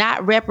know,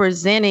 not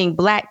representing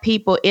Black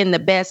people in the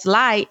best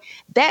light.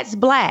 That's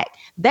Black.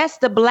 That's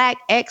the Black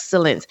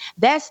excellence.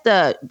 That's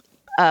the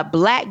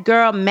Black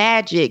girl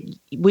magic,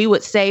 we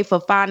would say,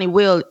 for Fani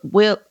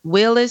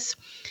Willis.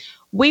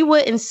 We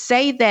wouldn't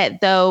say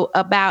that, though,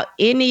 about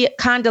any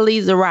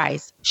Condoleezza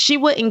Rice. She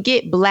wouldn't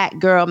get Black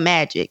girl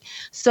magic.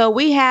 So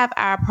we have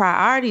our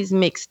priorities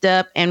mixed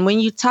up. And when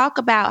you talk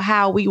about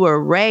how we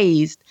were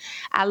raised,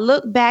 I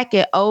look back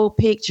at old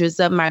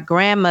pictures of my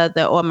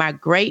grandmother or my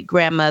great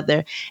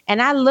grandmother,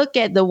 and I look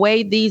at the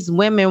way these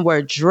women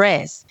were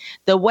dressed,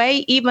 the way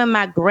even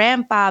my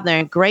grandfather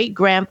and great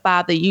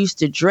grandfather used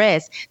to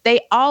dress. They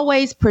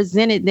always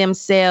presented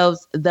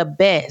themselves the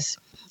best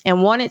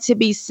and wanted to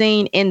be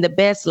seen in the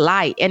best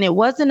light. And it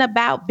wasn't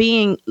about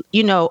being,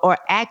 you know, or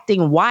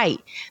acting white.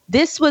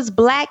 This was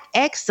Black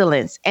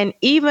excellence. And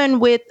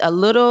even with a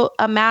little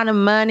amount of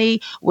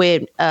money,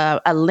 with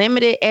a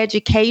limited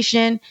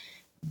education,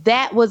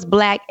 that was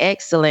Black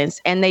excellence.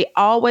 And they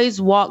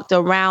always walked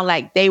around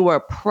like they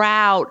were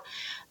proud.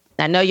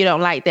 I know you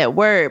don't like that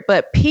word,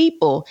 but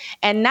people,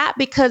 and not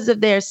because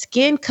of their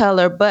skin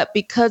color, but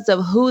because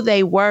of who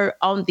they were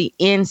on the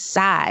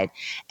inside.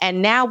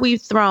 And now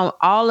we've thrown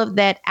all of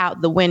that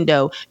out the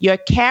window. Your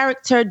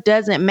character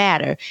doesn't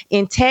matter.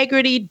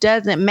 Integrity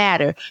doesn't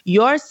matter.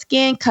 Your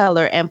skin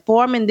color and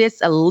forming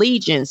this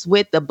allegiance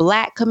with the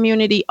Black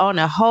community on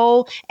a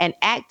whole and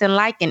acting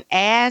like an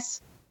ass,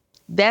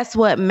 that's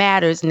what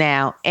matters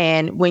now.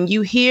 And when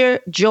you hear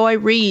Joy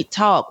Reid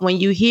talk, when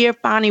you hear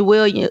Fani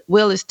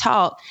Willis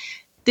talk,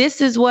 this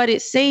is what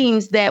it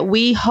seems that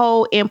we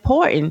hold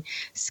important.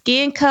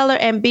 Skin color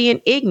and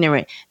being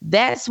ignorant.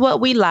 That's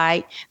what we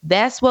like.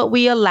 That's what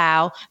we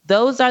allow.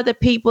 Those are the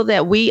people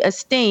that we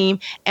esteem,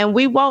 and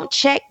we won't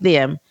check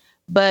them.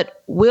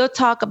 But we'll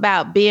talk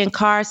about Ben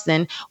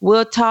Carson.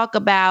 We'll talk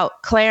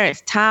about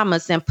Clarence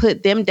Thomas and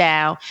put them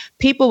down.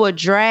 People will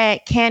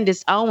drag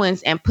Candace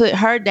Owens and put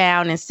her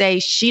down and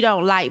say she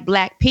don't like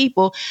Black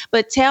people.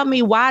 But tell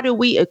me, why do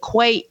we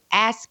equate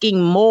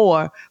asking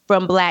more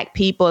from Black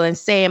people and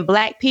saying,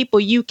 Black people,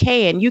 you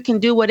can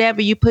do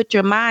whatever you put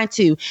your mind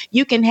to.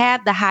 You can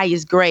have the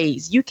highest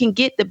grades. You can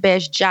get the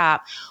best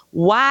job.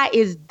 Why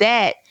is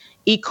that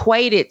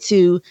equated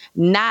to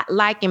not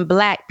liking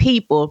Black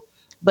people,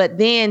 but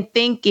then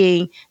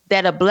thinking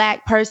that a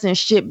Black person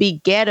should be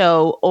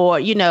ghetto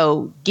or, you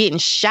know, getting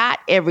shot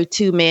every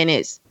 2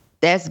 minutes?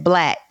 That's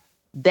Black.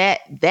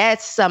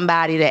 That's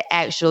somebody that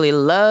actually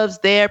loves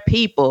their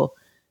people,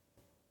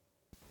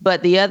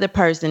 but the other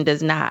person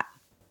does not.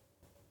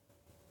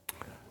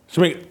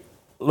 Shamik,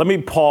 let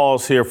me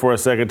pause here for a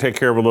second, take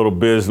care of a little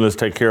business,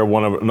 take care of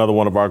another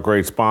one of our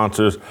great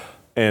sponsors.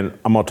 And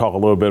I'm going to talk a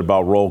little bit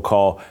about roll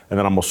call, and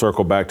then I'm going to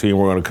circle back to you,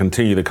 and we're going to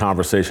continue the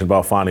conversation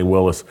about Fani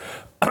Willis.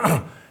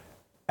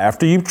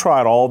 After you've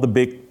tried all the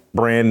big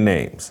brand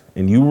names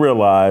and you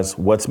realize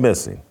what's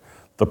missing,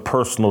 the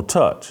personal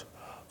touch,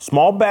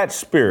 small batch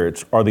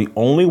spirits are the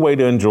only way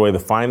to enjoy the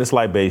finest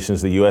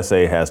libations the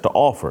USA has to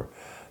offer.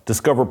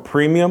 Discover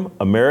premium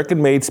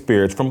American-made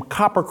spirits from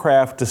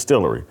Coppercraft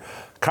Distillery.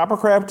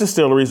 Coppercraft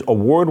Distillery's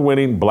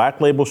award-winning Black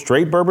Label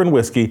Straight Bourbon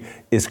Whiskey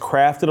is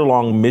crafted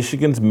along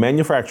Michigan's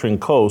manufacturing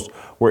coast,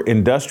 where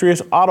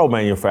industrious auto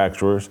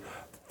manufacturers,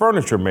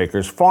 furniture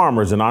makers,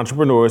 farmers, and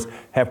entrepreneurs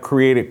have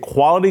created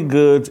quality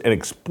goods and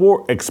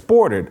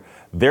exported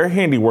their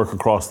handiwork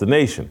across the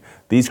nation.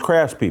 These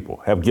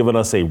craftspeople have given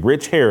us a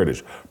rich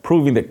heritage,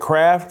 proving that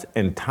craft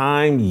and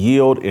time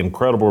yield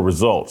incredible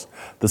results.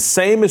 The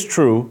same is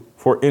true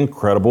for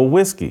incredible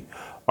whiskey.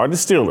 Our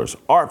distillers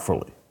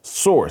artfully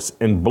source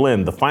and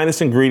blend the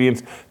finest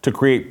ingredients to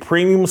create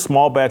premium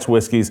small batch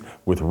whiskeys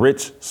with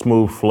rich,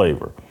 smooth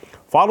flavor.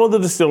 Follow the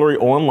distillery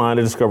online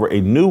to discover a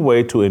new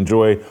way to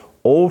enjoy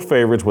old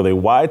favorites with a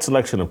wide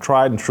selection of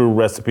tried and true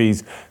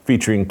recipes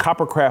featuring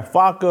Coppercraft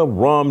vodka,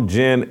 rum,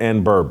 gin,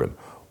 and bourbon.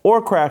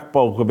 Or crack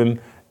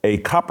open a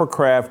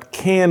Coppercraft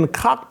canned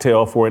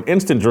cocktail for an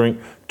instant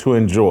drink to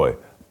enjoy.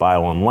 Buy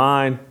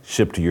online,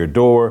 ship to your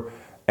door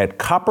at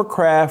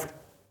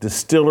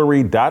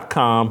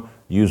coppercraftdistillery.com.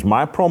 Use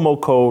my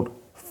promo code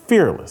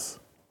FEARLESS.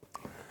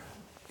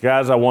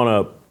 Guys, I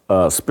want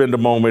to spend a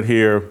moment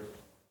here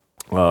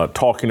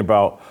talking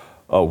about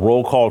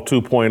Roll Call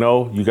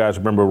 2.0. You guys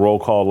remember Roll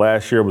Call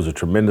last year was a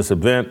tremendous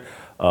event.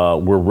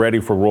 We're ready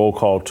for Roll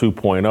Call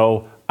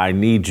 2.0. I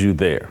need you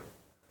there.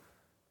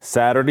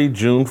 Saturday,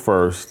 June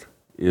 1st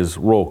is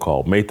Roll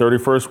Call. May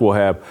 31st, we'll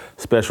have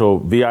special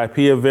VIP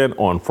event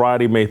on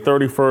Friday, May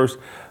 31st.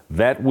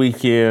 That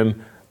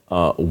weekend,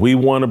 we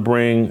want to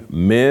bring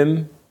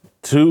men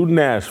to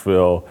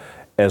Nashville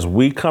as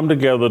we come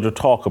together to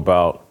talk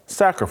about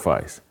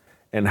sacrifice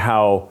and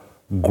how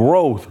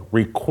growth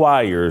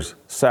requires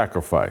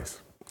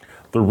sacrifice.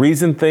 The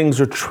reason things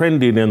are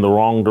trending in the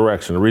wrong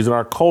direction, the reason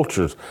our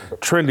culture's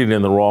trending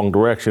in the wrong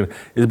direction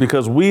is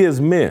because we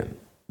as men,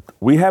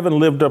 we haven't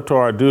lived up to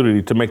our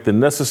duty to make the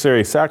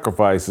necessary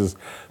sacrifices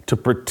to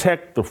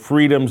protect the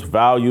freedoms,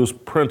 values,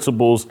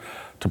 principles,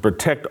 to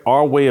protect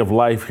our way of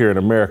life here in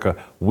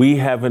America. We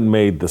haven't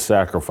made the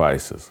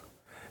sacrifices.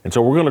 And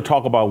so we're going to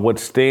talk about what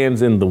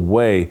stands in the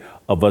way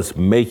of us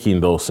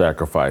making those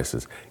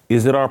sacrifices.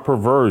 Is it our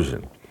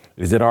perversion?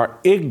 Is it our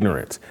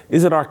ignorance?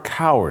 Is it our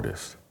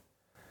cowardice?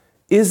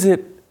 Is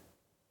it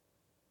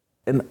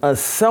a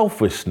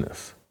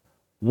selfishness?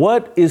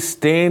 What is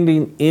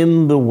standing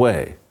in the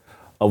way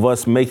of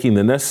us making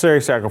the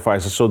necessary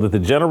sacrifices so that the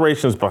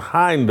generations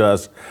behind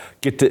us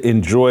get to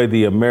enjoy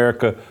the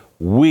America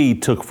we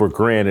took for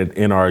granted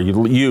in our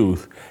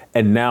youth?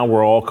 And now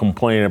we're all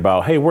complaining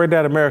about, hey, where'd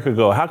that America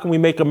go? How can we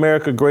make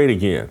America great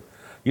again?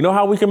 You know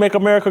how we can make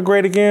America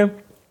great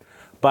again?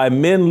 By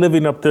men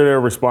living up to their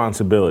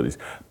responsibilities,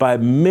 by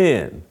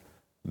men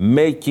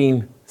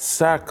making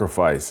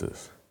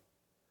sacrifices.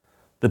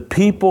 The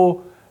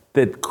people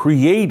that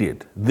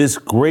created this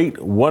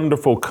great,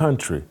 wonderful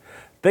country,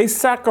 they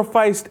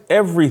sacrificed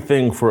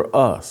everything for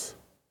us.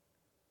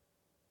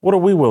 What are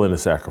we willing to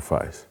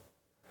sacrifice?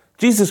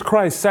 Jesus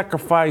Christ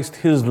sacrificed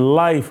his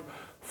life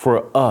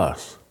for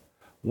us.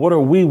 What are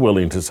we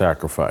willing to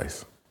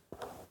sacrifice?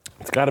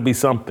 It's got to be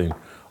something,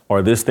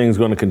 or this thing's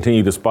going to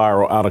continue to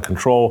spiral out of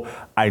control.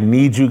 I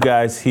need you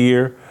guys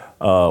here.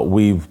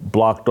 We've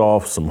blocked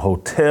off some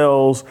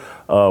hotels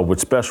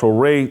with special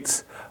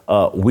rates.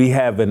 We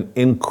have an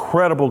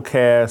incredible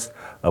cast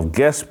of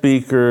guest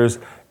speakers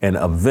and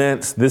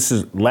events.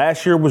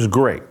 Last year was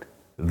great.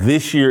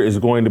 This year is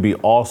going to be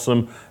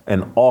awesome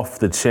and off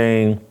the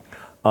chain.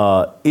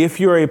 If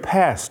you're a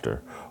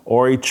pastor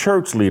or a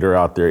church leader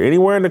out there,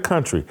 anywhere in the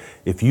country,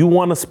 if you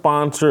want to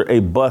sponsor a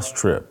bus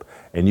trip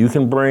and you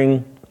can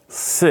bring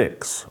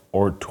 6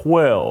 or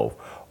 12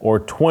 or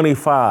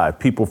 25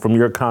 people from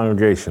your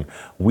congregation,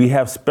 we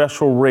have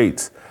special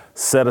rates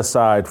set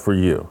aside for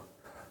you.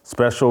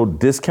 Special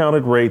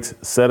discounted rates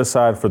set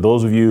aside for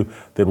those of you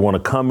that want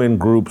to come in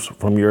groups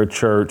from your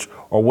church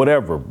or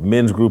whatever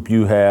men's group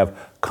you have.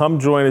 Come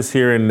join us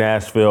here in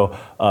Nashville.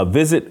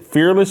 Visit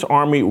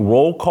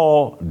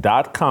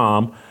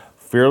fearlessarmyrollcall.com,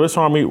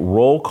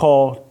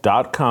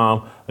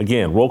 fearlessarmyrollcall.com.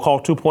 Again, Roll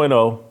Call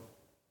 2.0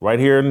 right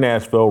here in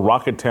Nashville,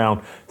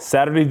 Rocketown,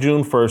 Saturday,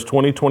 June 1st,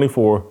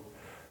 2024,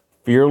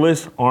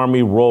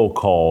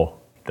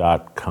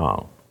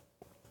 fearlessarmyrollcall.com.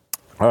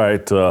 All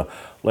right,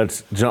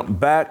 let's jump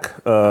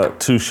back to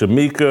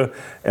Shamika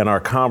and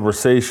our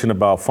conversation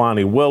about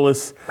Fani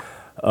Willis.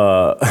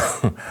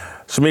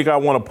 Shamika, I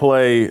want to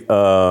play,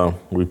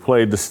 we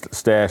played the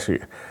stash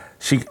here.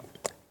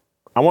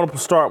 I want to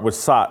start with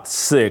SOT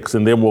 6,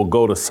 and then we'll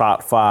go to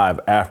SOT 5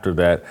 after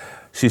that.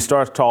 She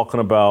starts talking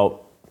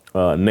about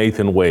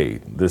Nathan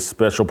Wade, this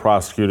special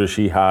prosecutor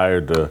she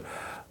hired to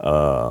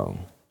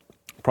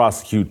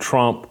prosecute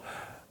Trump.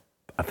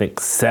 I think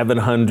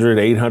 $700,000,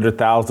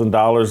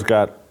 $800,000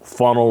 got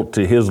funneled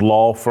to his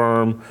law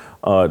firm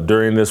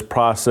during this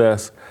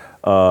process.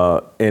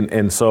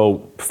 And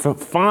so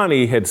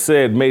Fani had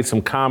made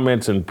some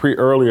comments in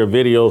earlier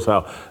videos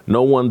how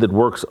no one that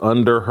works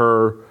under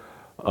her,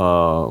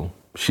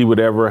 she would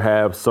ever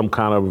have some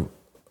kind of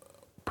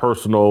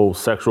personal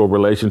sexual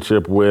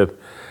relationship with.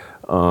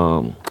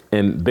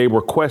 And they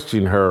were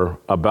questioning her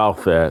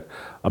about that,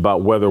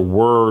 about whether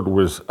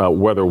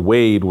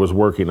Wade was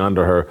working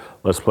under her.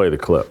 Let's play the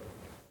clip.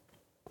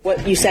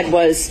 What you said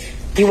was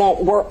you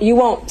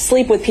won't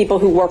sleep with people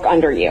who work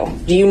under you.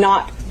 Do you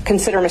not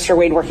consider Mr.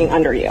 Wade working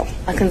under you?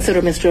 I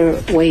consider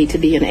Mr. Wade to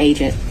be an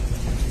agent.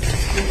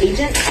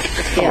 Agent?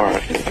 Yeah,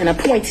 right. An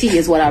appointee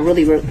is what I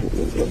really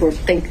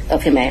think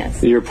of him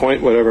as. Your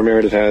point, whatever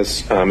merit it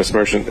has, Ms.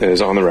 Merchant,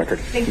 is on the record.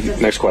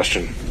 Next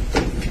question.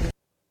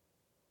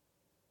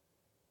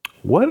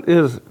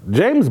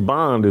 James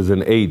Bond is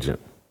an agent.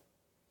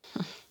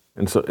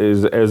 And so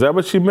is that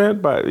what she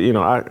meant by,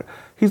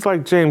 he's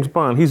like James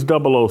Bond. He's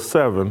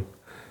 007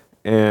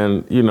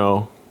 and,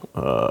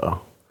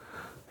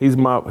 he's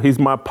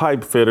my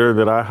pipe fitter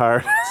that I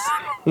hired.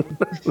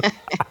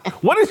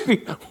 What is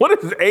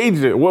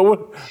agent?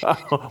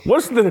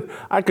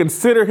 I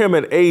consider him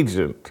an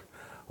agent.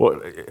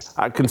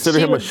 I consider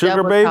him a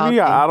sugar baby.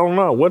 I don't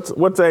know.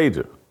 What's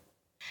agent?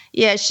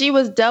 Yeah, she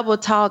was double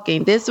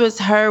talking. This was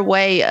her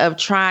way of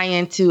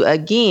trying to,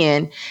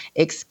 again,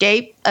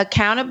 escape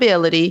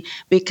accountability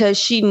because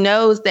she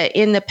knows that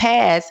in the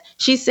past,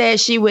 she said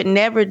she would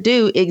never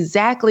do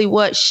exactly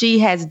what she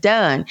has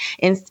done.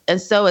 And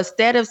so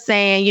instead of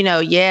saying,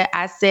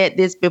 I said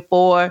this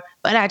before,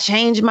 but I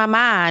changed my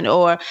mind,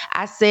 or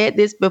I said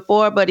this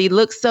before, but he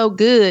looks so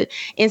good,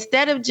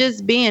 instead of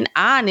just being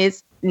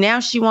honest,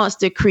 now she wants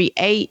to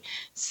create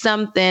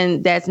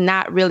something that's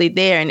not really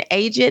there. An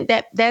agent,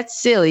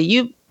 that's silly.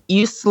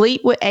 You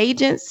sleep with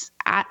agents,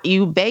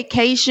 you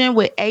vacation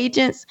with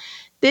agents.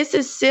 This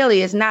is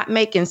silly. It's not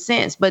making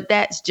sense, but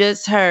that's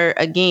just her,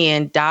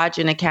 again,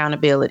 dodging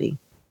accountability.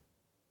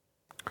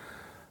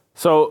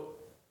 So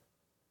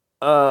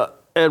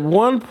at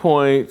one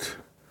point,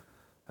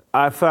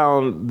 I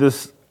found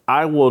this,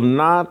 I will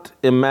not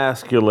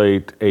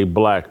emasculate a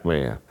black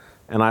man.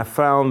 And I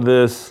found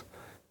this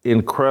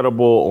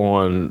incredible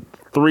on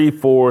 3,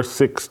 4,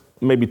 6,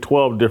 maybe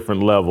 12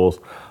 different levels.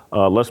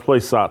 Let's play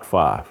SOT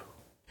 5.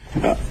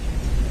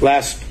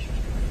 Last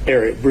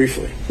area,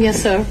 briefly.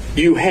 Yes, sir.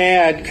 You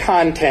had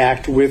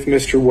contact with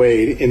Mr.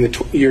 Wade in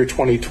the year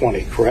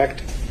 2020,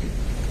 correct?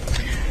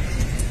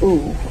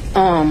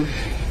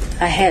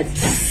 I had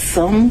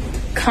some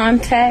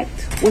contact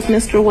with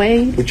Mr.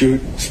 Wade. Would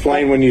you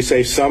explain when you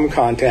say some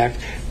contact?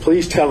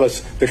 Please tell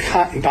us,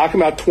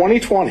 talking about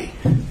 2020.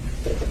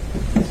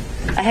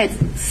 I had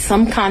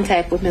some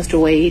contact with Mr.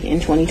 Wade in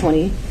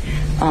 2020.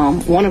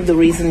 One of the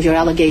reasons your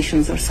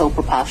allegations are so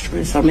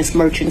preposterous, or Ms.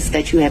 Merchants,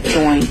 that you have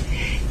joined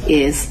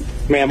is...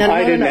 Ma'am,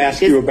 I didn't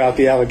ask you about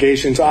the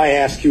allegations. I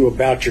asked you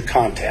about your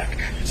contact.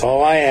 That's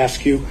all I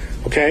ask you,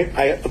 okay?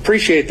 I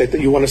appreciate that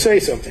you want to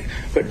say something,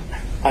 but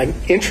I'm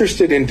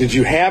interested in, did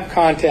you have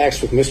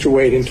contacts with Mr.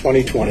 Wade in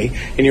 2020?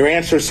 And your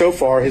answer so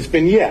far has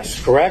been yes,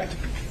 correct?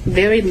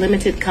 Very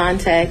limited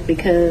contact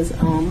because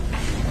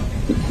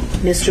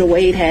Mr.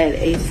 Wade had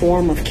a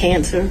form of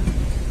cancer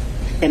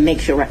that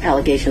makes your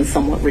allegations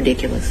somewhat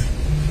ridiculous.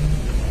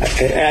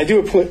 I do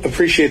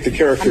appreciate the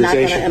characterization. I'm not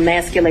going to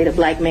emasculate a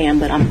black man,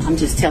 but I'm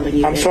just telling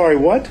you. I'm sorry,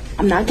 what?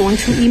 I'm not going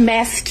to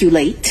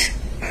emasculate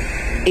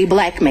a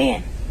black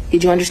man.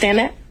 Did you understand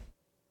that?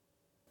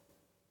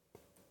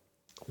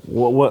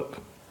 What?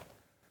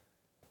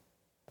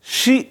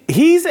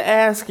 He's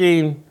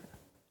asking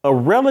a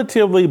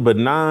relatively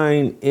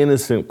benign,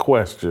 innocent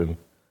question.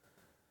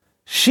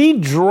 She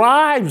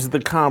drives the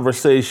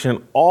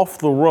conversation off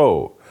the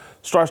road,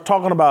 starts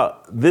talking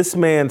about this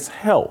man's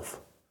health.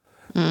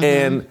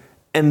 Mm-hmm.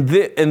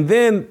 And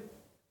then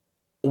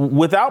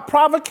without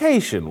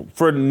provocation,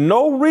 for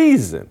no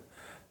reason,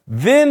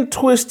 then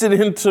twisted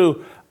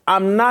into,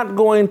 I'm not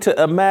going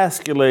to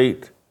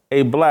emasculate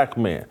a black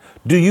man.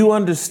 Do you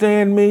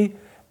understand me?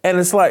 And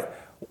it's like,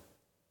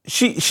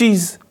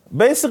 she's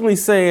basically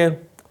saying,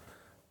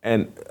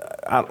 and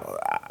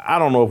I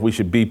don't know if we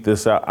should beep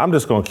this out. I'm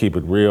just going to keep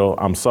it real.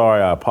 I'm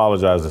sorry. I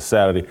apologize. It's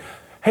Saturday.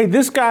 Hey,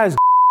 this guy's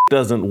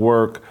doesn't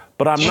work,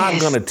 but I'm not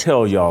going to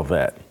tell y'all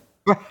that.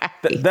 Right.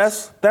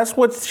 That's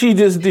what she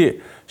just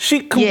did.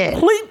 She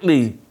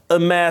completely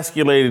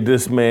emasculated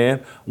this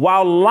man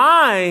while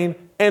lying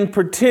and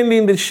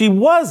pretending that she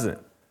wasn't.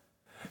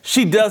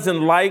 She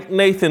doesn't like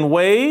Nathan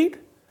Wade.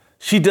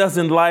 She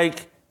doesn't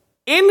like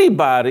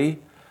anybody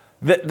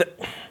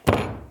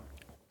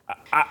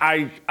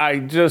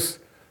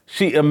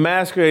she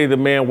emasculated the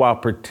man while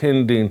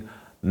pretending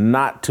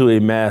not to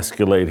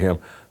emasculate him.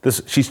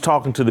 She's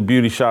talking to the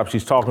beauty shop.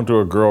 She's talking to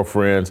her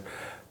girlfriends.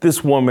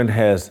 This woman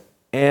has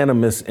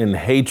animus and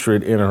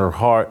hatred in her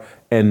heart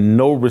and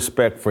no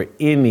respect for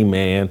any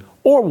man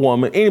or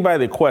woman,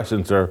 anybody that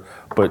questions her.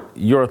 But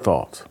your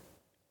thoughts?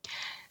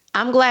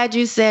 I'm glad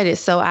you said it,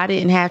 so I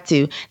didn't have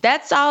to.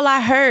 That's all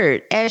I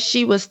heard as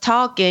she was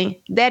talking,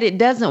 that it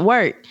doesn't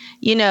work.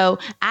 You know,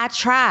 I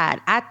tried,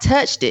 I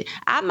touched it.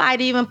 I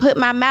might even put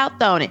my mouth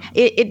on it.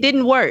 It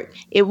didn't work.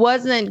 It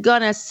wasn't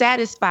gonna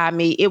satisfy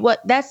me.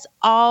 That's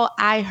all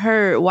I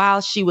heard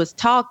while she was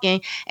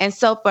talking. And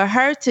so for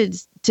her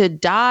to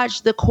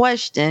dodge the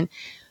question,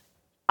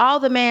 all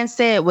the man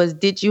said was,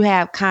 did you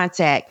have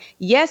contact?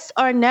 Yes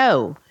or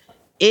no?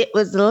 It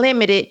was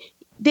limited.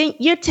 Then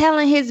you're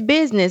telling his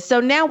business. So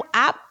now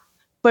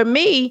for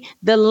me,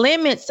 the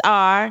limits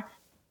are,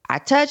 I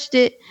touched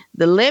it.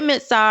 The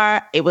limits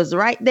are, it was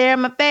right there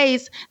in my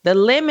face. The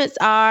limits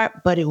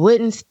are, but it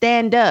wouldn't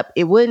stand up.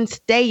 It wouldn't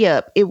stay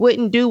up. It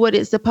wouldn't do what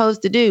it's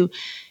supposed to do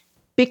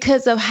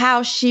because of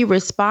how she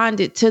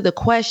responded to the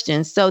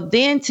question. So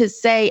then to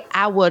say,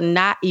 I will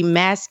not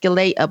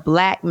emasculate a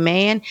black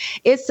man,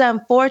 it's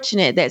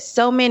unfortunate that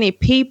so many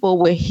people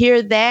will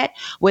hear that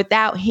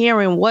without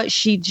hearing what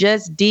she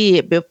just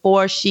did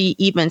before she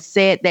even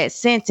said that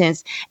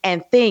sentence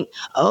and think,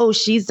 oh,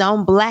 she's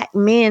on black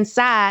men's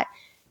side.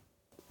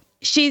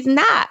 She's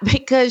not,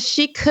 because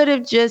she could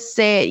have just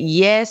said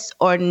yes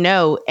or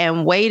no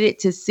and waited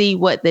to see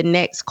what the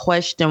next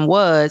question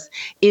was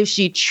if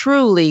she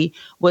truly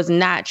was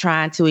not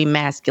trying to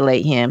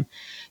emasculate him.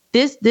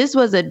 This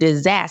was a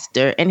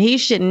disaster, and he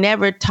should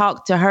never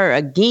talk to her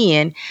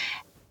again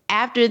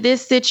after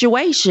this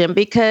situation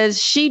because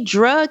she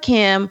drug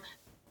him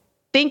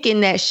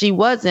thinking that she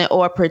wasn't,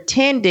 or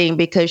pretending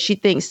because she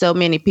thinks so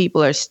many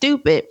people are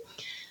stupid,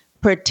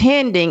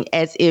 pretending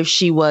as if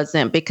she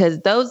wasn't, because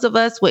those of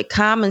us with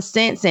common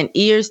sense and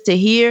ears to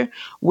hear,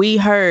 we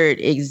heard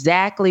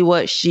exactly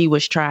what she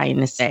was trying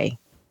to say.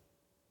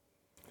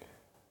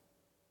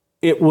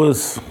 It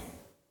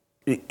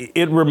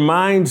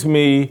reminds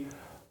me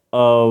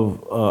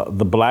of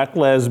the black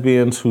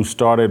lesbians who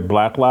started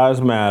Black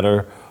Lives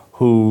Matter,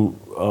 who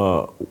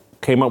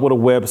came up with a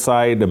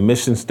website, a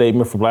mission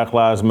statement for Black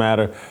Lives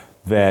Matter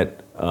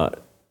that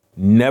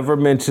never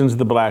mentions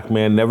the black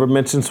man, never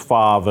mentions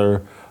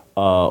father,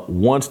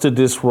 wants to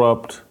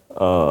disrupt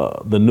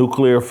the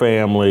nuclear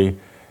family.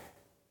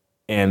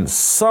 And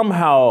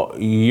somehow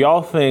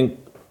y'all think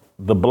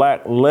the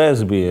black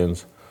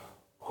lesbians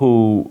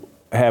who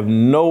have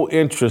no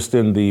interest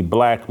in the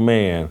black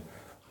man,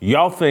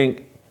 y'all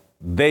think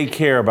they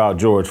care about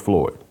George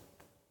Floyd.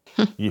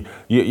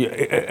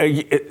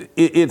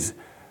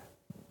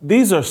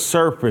 These are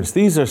serpents,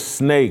 these are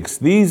snakes,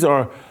 these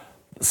are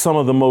some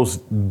of the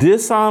most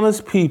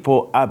dishonest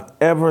people I've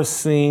ever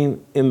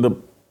seen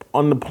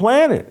on the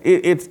planet.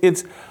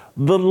 It's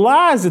the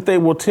lies that they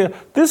will tell.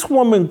 This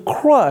woman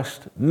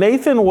crushed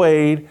Nathan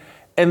Wade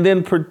and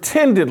then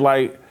pretended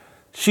like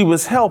she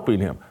was helping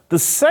him. The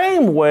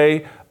same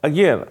way,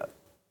 again,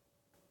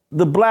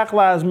 the Black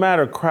Lives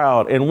Matter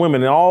crowd and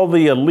women and all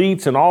the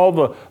elites and all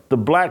the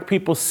black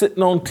people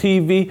sitting on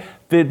TV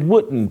that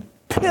wouldn't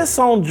piss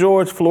on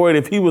George Floyd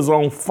if he was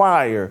on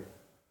fire,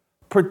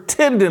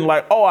 pretending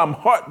like, oh, I'm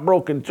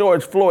heartbroken,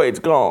 George Floyd's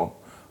gone.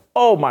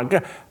 Oh my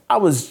God. I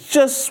was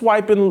just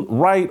swiping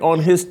right on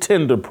his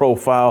Tinder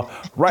profile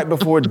right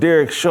before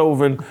Derek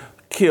Chauvin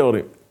killed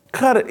him.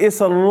 Cut it.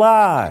 It's a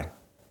lie.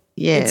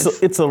 Yes.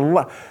 It's a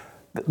lie.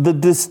 The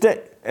disdain.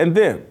 And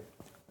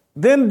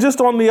then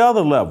just on the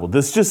other level,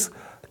 there's just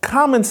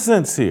common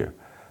sense here.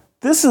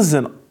 This is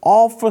an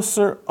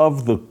officer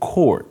of the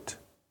court.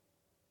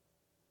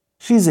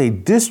 She's a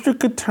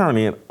district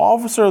attorney, an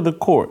officer of the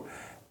court.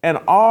 And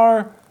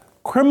our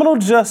criminal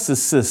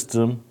justice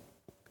system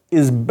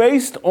is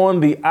based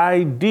on the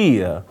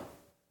idea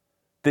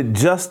that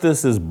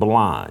justice is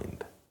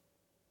blind.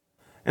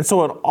 And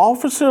so an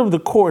officer of the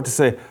court to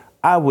say,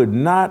 I would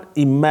not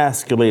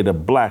emasculate a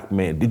black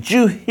man. Did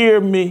you hear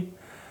me?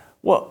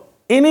 Well,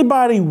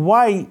 anybody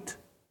white,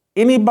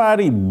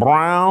 anybody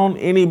brown,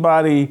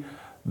 anybody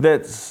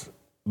that's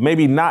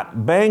maybe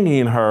not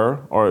banging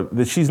her or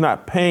that she's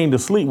not paying to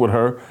sleep with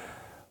her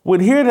would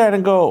hear that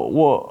and go,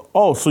 well,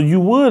 oh, so you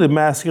would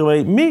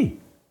emasculate me.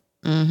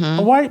 Mm-hmm.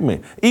 A white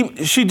man.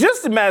 She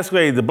just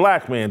emasculated the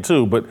black man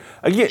too, but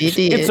again,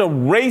 it's a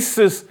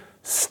racist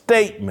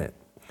statement.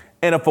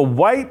 And if a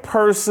white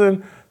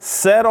person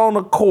sat on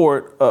a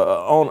court,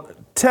 on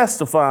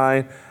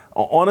testifying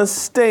on a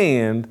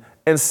stand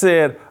and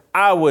said,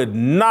 I would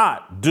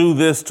not do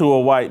this to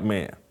a white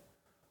man,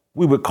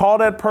 we would call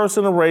that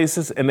person a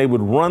racist and they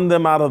would run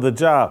them out of the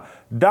job.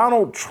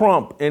 Donald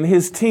Trump and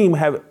his team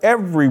have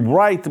every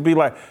right to be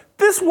like,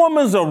 this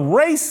woman's a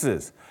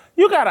racist.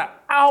 You got an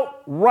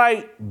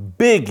outright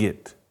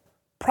bigot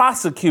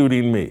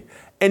prosecuting me.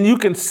 And you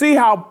can see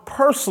how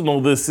personal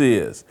this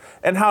is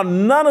and how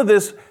none of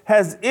this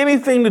has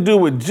anything to do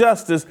with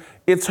justice.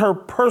 It's her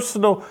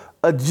personal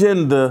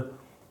agenda.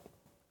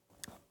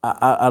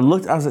 I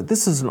looked, I was like,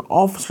 this is an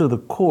officer of the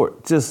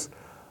court just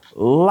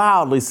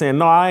loudly saying,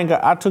 no,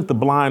 I took the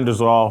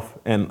blinders off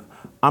and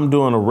I'm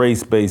doing a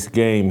race-based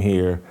game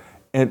here.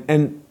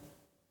 And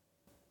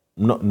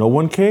no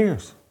one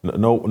cares.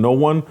 No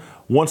one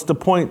wants to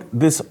point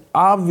this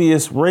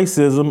obvious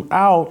racism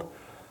out.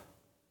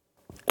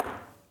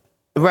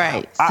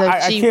 Right. So I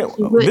can't.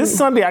 This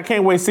Sunday, I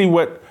can't wait to see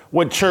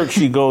what church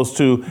she goes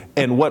to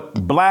and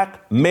what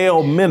black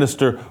male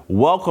minister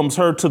welcomes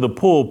her to the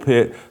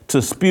pulpit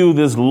to spew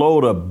this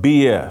load of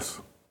BS.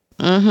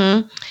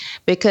 Mm-hmm.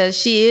 Because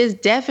she is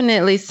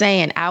definitely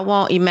saying, I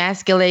won't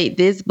emasculate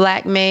this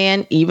black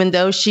man, even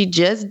though she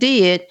just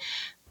did,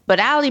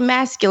 but I'll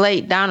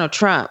emasculate Donald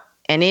Trump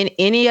and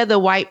any other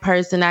white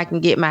person I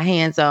can get my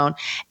hands on.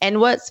 And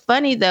what's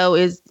funny, though,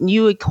 is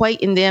you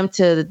equating them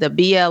to the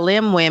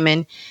BLM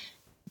women.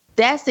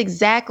 That's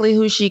exactly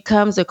who she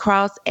comes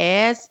across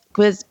as,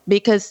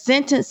 because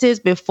sentences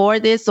before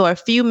this, or a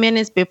few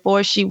minutes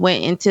before she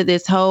went into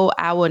this whole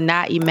I will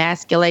not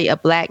emasculate a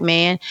black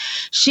man,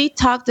 she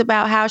talked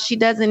about how she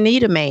doesn't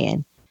need a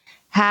man,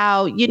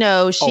 how,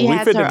 she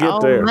has her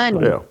own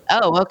money. Yeah.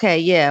 Oh, okay.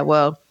 Yeah.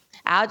 Well,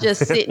 I'll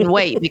just sit and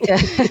wait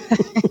because.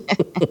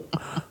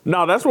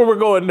 No, that's where we're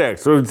going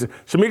next. So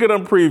Shamika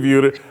done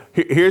previewed it.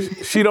 Here's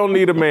She Don't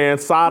Need a Man,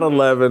 side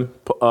 11.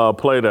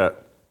 Play that.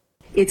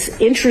 It's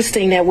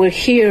interesting that we're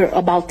here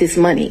about this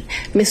money.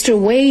 Mr.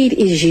 Wade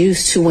is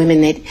used to women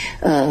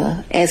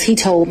that, as he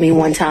told me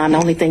one time, the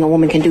only thing a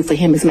woman can do for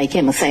him is make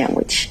him a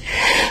sandwich.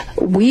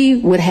 We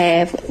would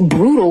have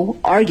brutal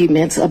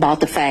arguments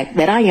about the fact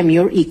that I am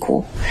your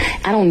equal.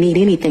 I don't need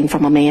anything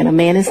from a man. A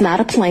man is not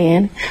a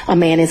plan. A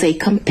man is a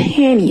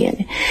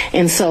companion.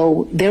 And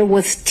so there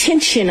was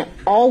tension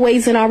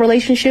always in our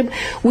relationship,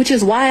 which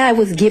is why I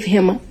would give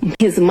him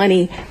his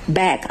money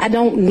back. I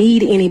don't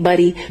need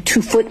anybody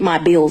to foot my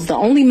bills.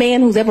 The only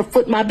man who's ever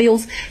foot my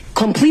bills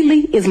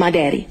completely is my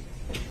daddy.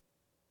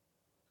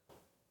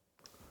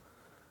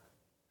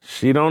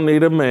 She don't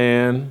need a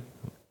man.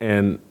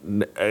 And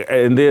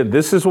then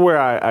this is where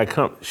I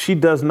come. She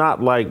does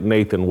not like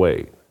Nathan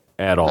Wade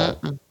at all.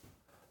 Mm-mm.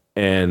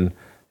 And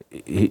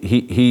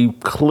he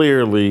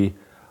clearly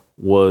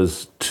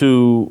was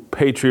too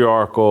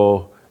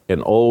patriarchal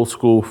and old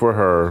school for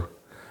her.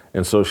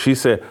 And so she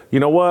said, you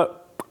know what?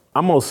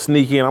 I'm going to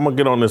sneak in. I'm going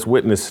to get on this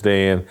witness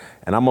stand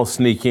and I'm going to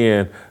sneak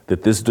in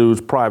that this dude's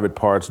private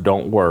parts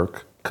don't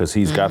work because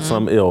he's got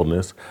some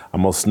illness.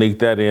 I'm going to sneak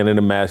that in and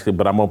emasculate,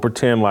 but I'm going to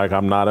pretend like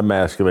I'm not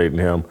emasculating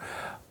him.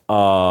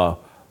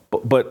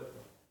 But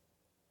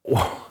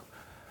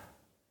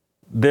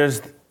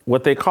there's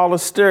what they call a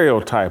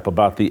stereotype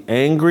about the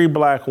angry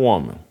black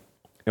woman.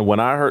 And when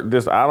I heard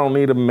this, I don't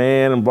need a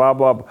man and blah,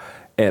 blah, blah.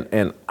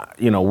 And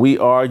we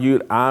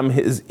argued, I'm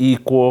his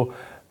equal.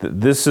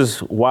 This is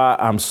why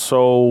I'm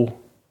so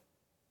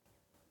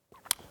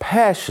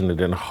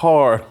passionate and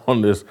hard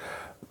on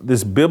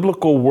this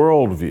biblical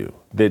worldview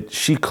that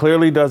she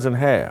clearly doesn't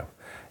have.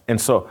 And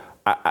so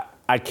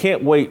I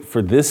can't wait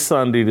for this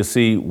Sunday to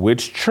see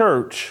which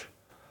church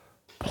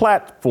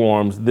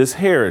platforms this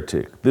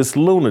heretic, this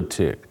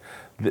lunatic,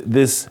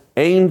 this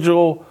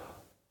angel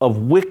of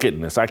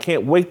wickedness. I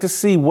can't wait to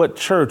see what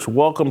church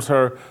welcomes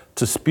her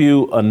to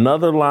spew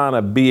another line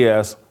of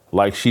BS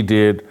like she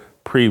did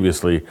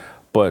previously.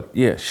 But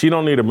yeah, she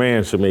don't need a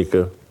man,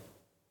 Shamika.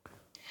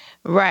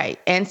 Right.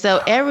 And so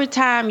every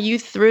time you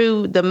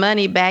threw the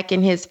money back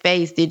in his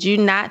face, did you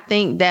not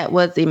think that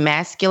was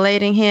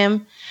emasculating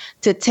him?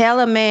 To tell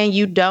a man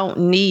you don't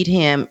need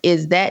him,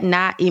 is that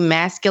not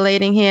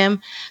emasculating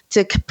him?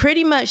 To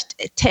pretty much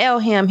tell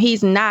him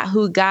he's not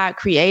who God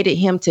created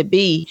him to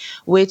be,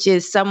 which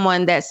is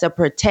someone that's a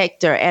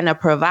protector and a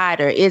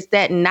provider, is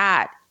that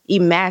not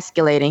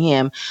emasculating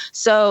him?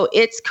 So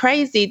it's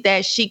crazy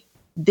that she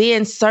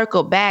then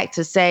circled back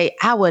to say,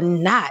 I will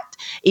not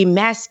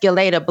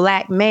emasculate a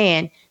black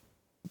man,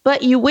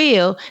 but you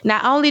will.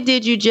 Not only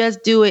did you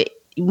just do it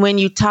when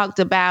you talked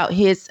about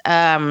his,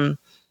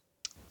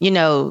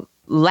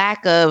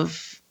 lack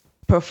of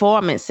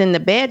performance in the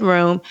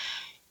bedroom,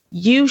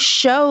 you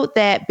showed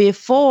that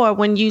before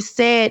when you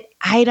said,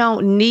 I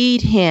don't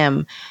need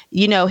him.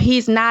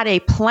 He's not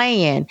a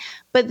plan.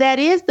 But that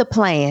is the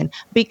plan,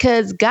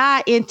 because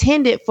God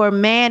intended for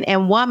man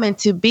and woman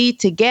to be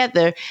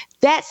together.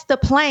 That's the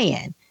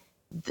plan.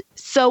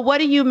 So what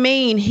do you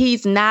mean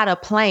he's not a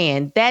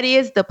plan? That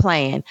is the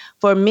plan,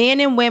 for men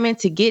and women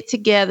to get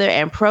together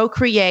and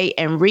procreate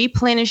and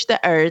replenish the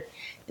earth.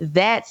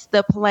 That's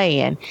the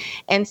plan.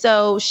 And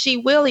so she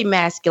will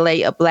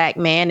emasculate a black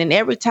man. And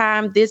every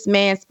time this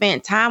man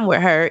spent time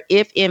with her,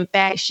 if in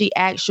fact she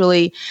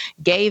actually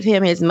gave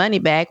him his money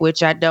back,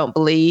 which I don't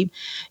believe,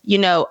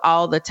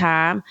 all the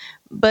time,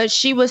 but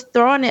she was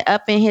throwing it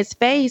up in his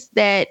face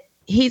that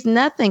he's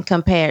nothing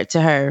compared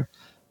to her.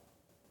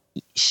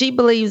 She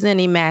believes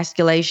in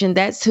emasculation.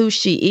 That's who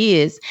she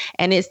is.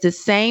 And it's the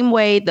same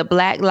way the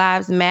Black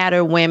Lives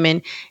Matter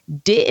women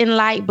didn't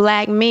like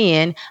black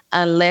men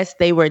unless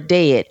they were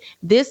dead.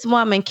 This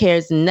woman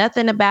cares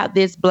nothing about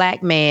this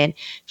black man.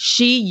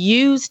 She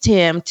used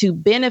him to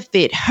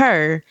benefit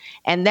her.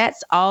 And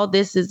that's all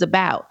this is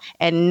about.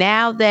 And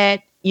now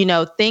that,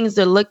 things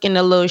are looking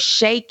a little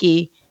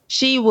shaky,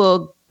 she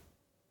will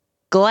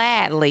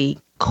gladly,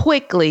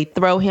 quickly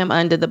throw him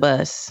under the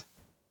bus.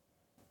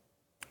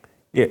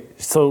 Yeah,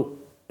 so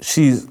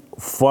she's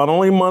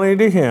funneling money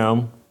to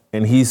him,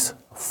 and he's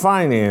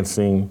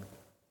financing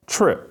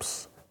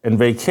trips and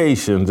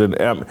vacations. And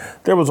I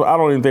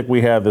don't even think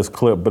we have this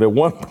clip, but at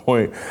one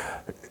point,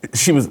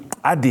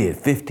 I did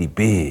 50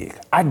 big.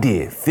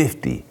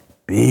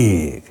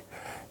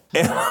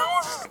 And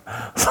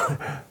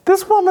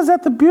this woman's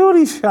at the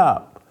beauty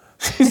shop.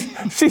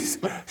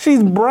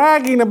 She's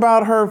bragging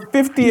about her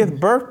 50th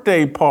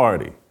birthday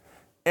party.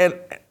 And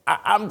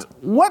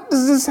what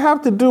does this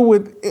have to do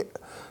with it?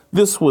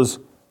 This was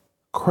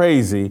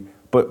crazy,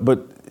 but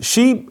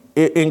she,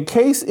 in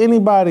case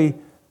anybody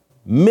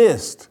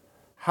missed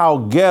how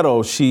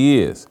ghetto she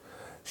is,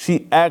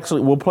 she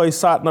actually, we'll play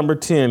shot number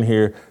 10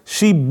 here.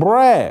 She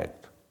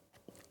bragged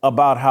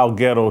about how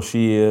ghetto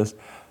she is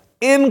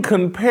in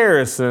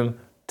comparison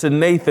to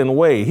Nathan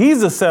Wade.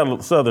 He's a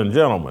Southern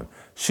gentleman.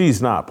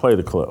 She's not. Play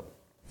the clip.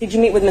 Did you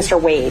meet with Mr.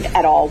 Wade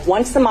at all?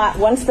 Once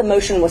the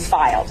motion was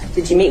filed,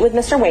 did you meet with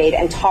Mr. Wade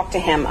and talk to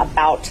him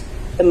about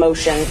the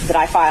motion that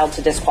I filed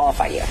to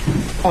disqualify you?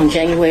 On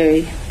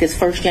January, this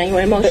first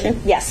January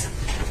motion? Yes.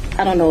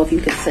 I don't know if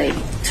you could say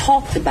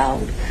talked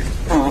about.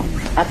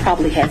 I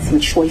probably had some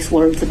choice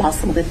words about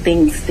some of the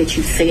things that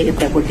you said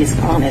that were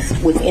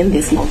dishonest within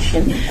this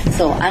motion.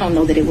 So I don't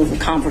know that it was a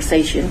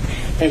conversation.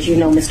 As you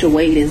know, Mr.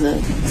 Wade is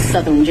a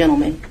Southern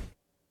gentleman.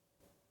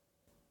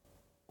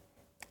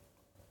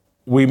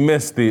 We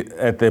missed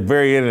at the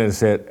very end, it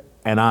said,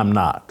 and I'm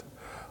not.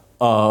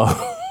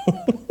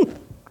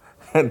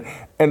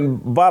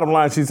 And bottom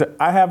line, she said,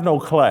 I have no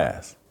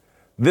class.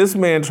 This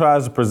man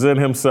tries to present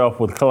himself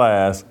with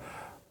class.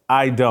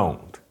 I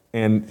don't.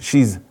 And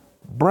she's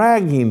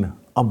bragging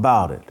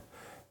about it.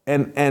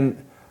 And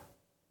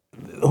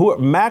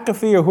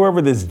McAfee or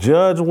whoever this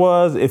judge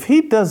was, if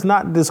he does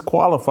not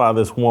disqualify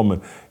this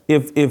woman,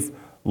 if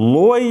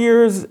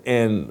lawyers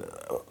and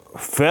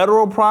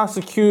federal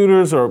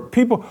prosecutors or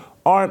people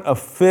aren't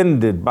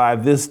offended by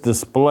this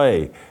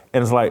display,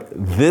 and it's like,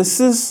 this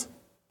is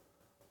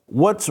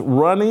what's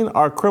running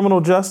our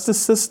criminal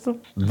justice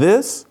system?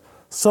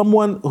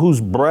 Someone who's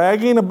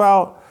bragging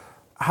about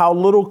how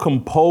little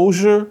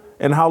composure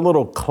and how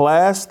little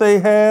class they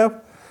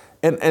have,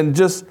 and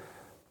just,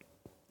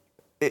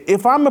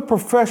 if I'm a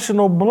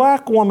professional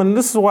black woman,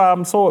 this is why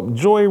I'm so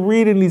joy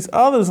reading these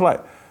others,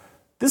 like,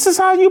 this is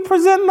how you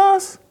present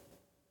us?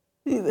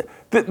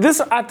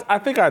 I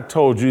think I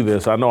told you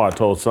this. I know I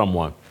told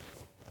someone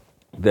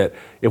that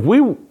if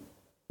we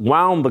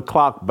wound the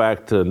clock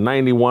back to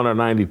 91 or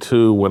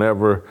 92,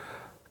 whenever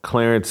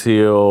Clarence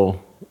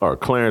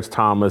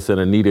Thomas and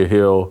Anita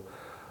Hill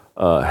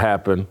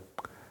happened,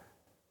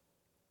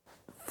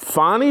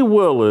 Fani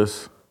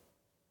Willis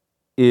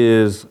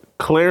is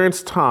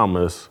Clarence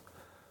Thomas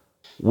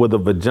with a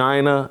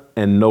vagina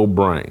and no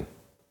brain.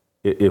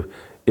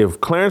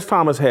 If Clarence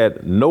Thomas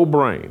had no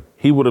brain,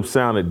 he would have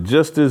sounded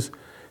just as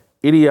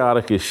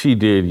idiotic as she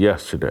did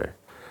yesterday.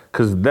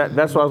 Because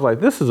that's why I was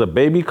like, this is a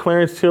baby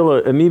Clarence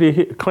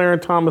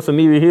Thomas,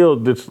 Anita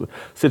Hill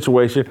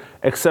situation,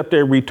 except a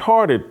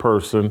retarded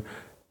person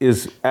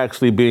is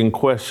actually being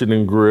questioned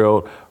and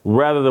grilled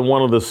rather than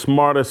one of the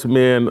smartest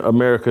men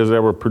America's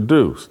ever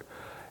produced.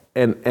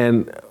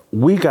 And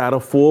we got a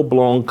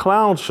full-blown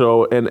clown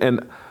show,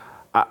 and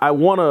I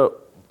want to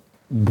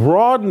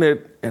broaden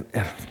it. And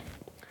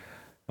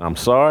I'm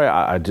sorry,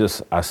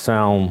 I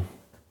sound,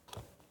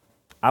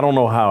 I don't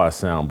know how I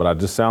sound, but I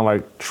just sound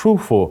like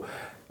truthful.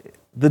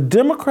 The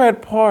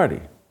Democrat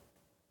Party,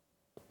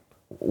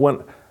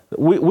 when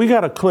we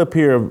got a clip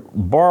here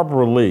of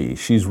Barbara Lee.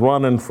 She's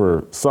running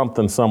for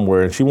something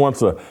somewhere, and she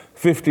wants a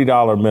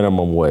 $50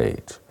 minimum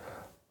wage.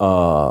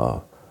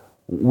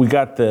 We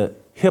got the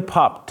Hip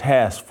Hop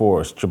Task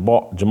Force,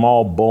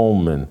 Jamal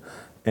Bowman,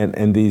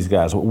 and these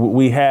guys.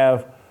 We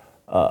have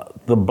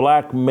the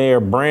black mayor,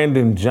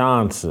 Brandon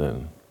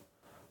Johnson,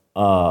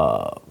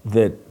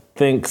 that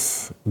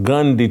thinks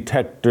gun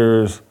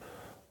detectors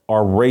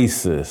are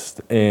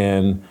racist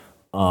and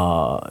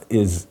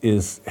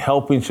is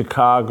helping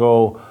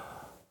Chicago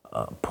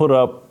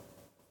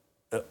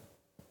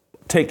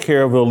take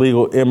care of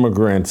illegal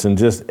immigrants and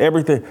just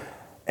everything.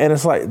 And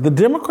it's like the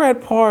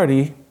Democrat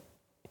Party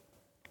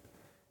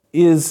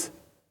is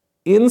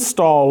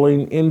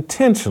installing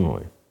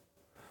intentionally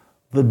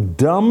the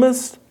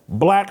dumbest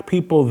black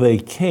people they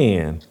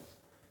can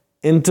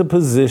into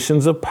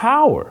positions of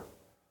power.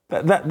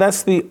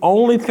 That's the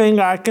only thing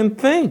I can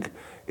think.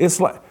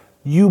 It's like,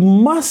 you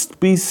must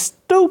be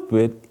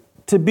stupid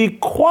to be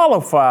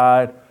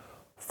qualified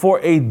for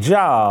a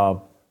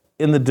job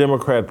in the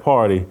Democrat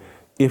Party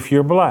if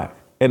you're black.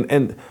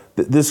 And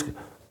this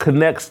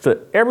connects to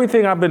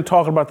everything I've been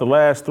talking about the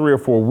last 3 or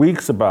 4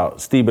 weeks about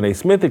Stephen A.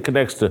 Smith. It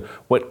connects to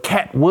what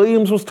Cat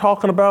Williams was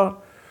talking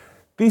about.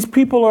 These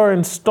people are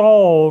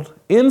installed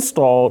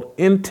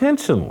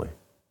intentionally.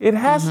 It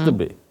has to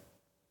be.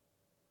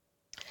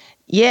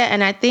 Yeah,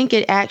 and I think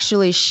it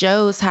actually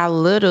shows how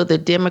little the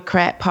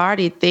Democrat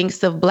Party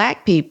thinks of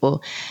black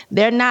people.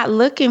 They're not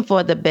looking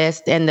for the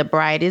best and the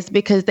brightest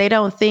because they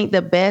don't think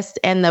the best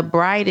and the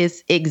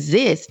brightest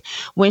exist.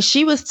 When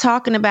she was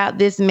talking about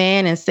this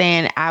man and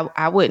saying,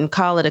 I wouldn't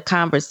call it a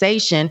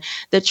conversation,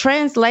 the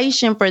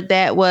translation for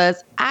that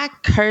was, I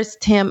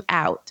cursed him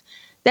out.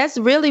 That's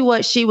really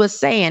what she was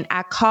saying.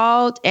 I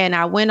called and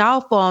I went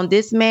off on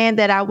this man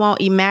that I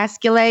won't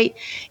emasculate.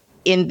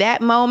 In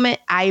that moment,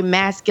 I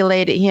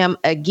emasculated him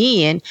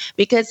again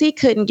because he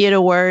couldn't get a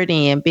word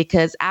in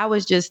because I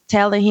was just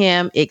telling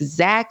him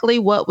exactly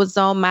what was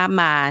on my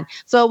mind.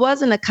 So it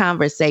wasn't a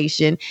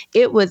conversation.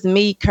 It was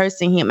me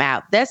cursing him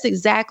out. That's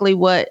exactly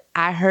what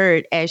I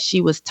heard as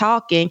she was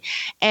talking.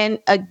 And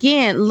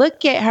again,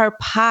 look at her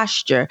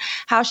posture,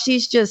 how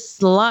she's just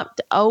slumped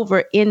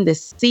over in the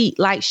seat,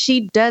 like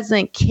she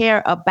doesn't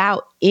care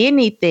about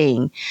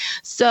anything.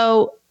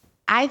 So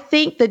I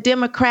think the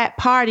Democrat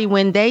Party,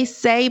 when they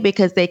say,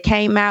 because they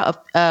came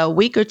out a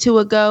week or two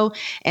ago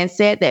and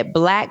said that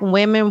black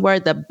women were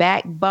the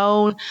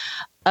backbone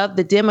of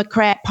the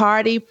Democrat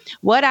Party,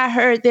 what I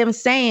heard them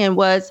saying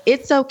was,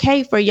 it's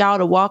okay for y'all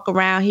to walk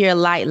around here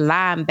like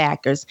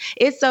linebackers.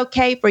 It's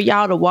okay for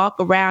y'all to walk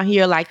around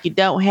here like you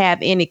don't have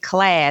any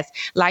class,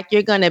 like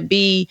you're going to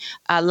be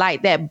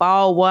like that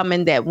bald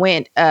woman that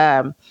went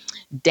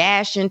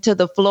dashing to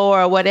the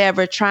floor or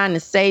whatever, trying to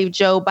save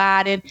Joe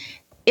Biden.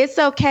 It's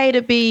okay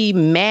to be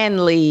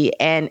manly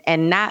and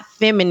not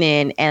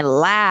feminine and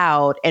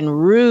loud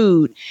and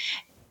rude.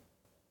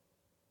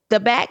 The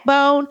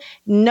backbone,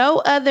 no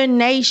other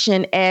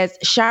nation, as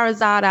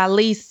Shahrazad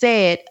Ali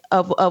said,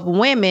 of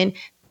women,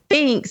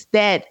 thinks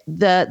that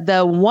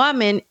the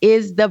woman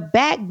is the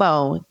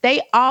backbone.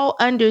 They all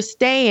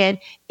understand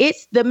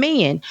it's the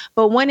men.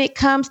 But when it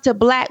comes to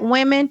black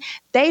women,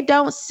 they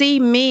don't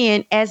see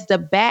men as the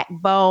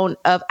backbone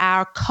of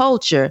our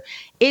culture.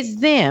 It's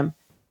them.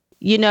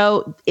 You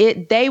know,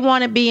 they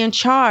want to be in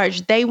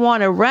charge. They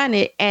want to run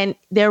it, and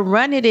they're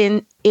running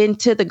it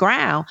into the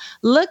ground.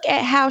 Look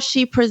at how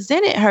she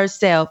presented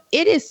herself.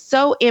 It is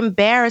so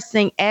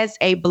embarrassing as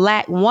a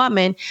black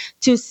woman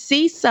to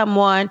see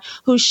someone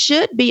who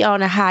should be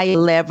on a higher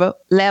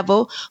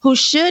level, who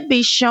should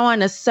be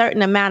showing a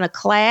certain amount of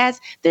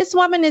class. This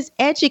woman is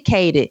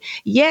educated,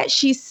 yet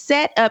she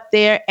sat up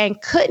there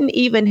and couldn't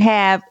even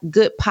have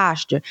good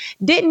posture,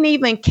 didn't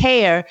even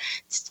care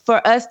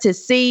for us to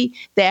see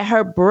that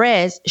her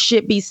breast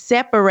should be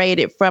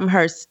separated from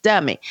her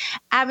stomach.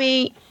 I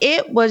mean,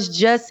 it was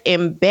just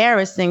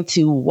embarrassing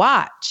to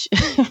watch.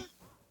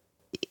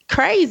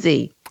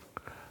 Crazy.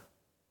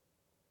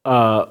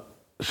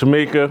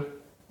 Shamika,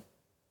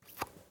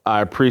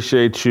 I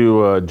appreciate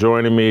you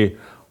joining me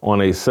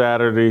on a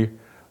Saturday.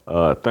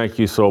 Thank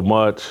you so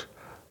much.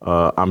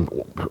 I'm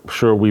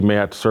sure we may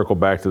have to circle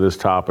back to this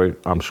topic.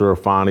 I'm sure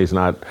Fani's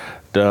not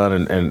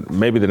done, and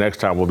maybe the next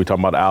time we'll be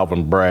talking about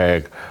Alvin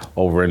Bragg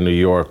over in New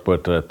York.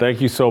 But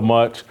thank you so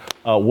much.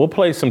 We'll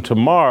play some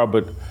tomorrow,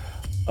 but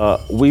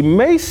we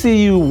may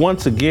see you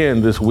once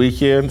again this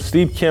weekend.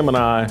 Steve Kim and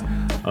I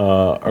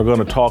are going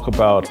to talk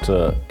about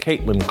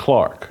Caitlin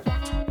Clark.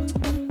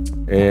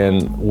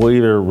 And we'll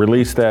either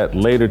release that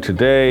later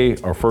today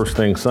or first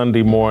thing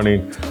Sunday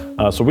morning.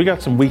 So we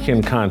got some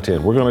weekend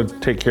content. We're going to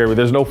take care of it.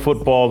 There's no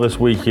football this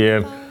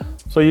weekend.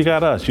 So you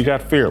got us. You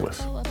got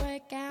Fearless.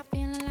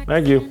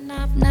 Thank you.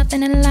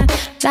 Nothing in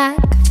life like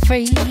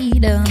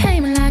freedom.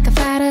 Came like a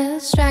fighter,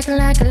 striking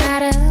like a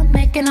ladder,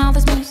 making all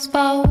these moves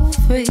for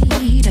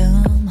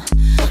freedom.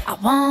 I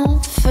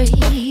want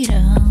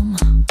freedom.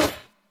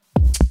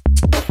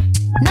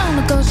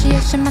 No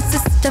negotiation, my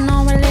sister,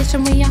 no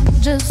relation. We all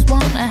just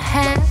wanna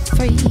have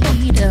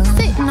freedom.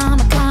 Sitting on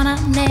a corner,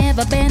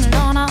 never been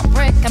alone. I'm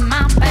breaking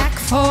my back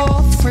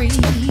for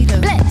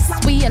freedom.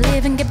 Blessed, we are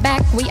living, get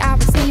back. We are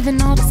receiving,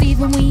 no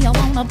deceiving. We all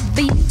wanna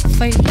be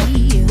free.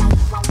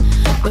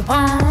 We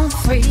want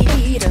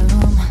freedom.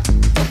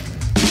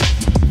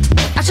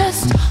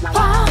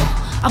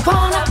 I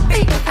wanna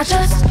be. I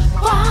just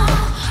want,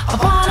 I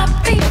wanna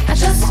be. I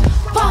just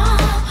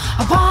want,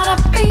 I wanna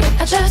be.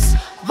 I just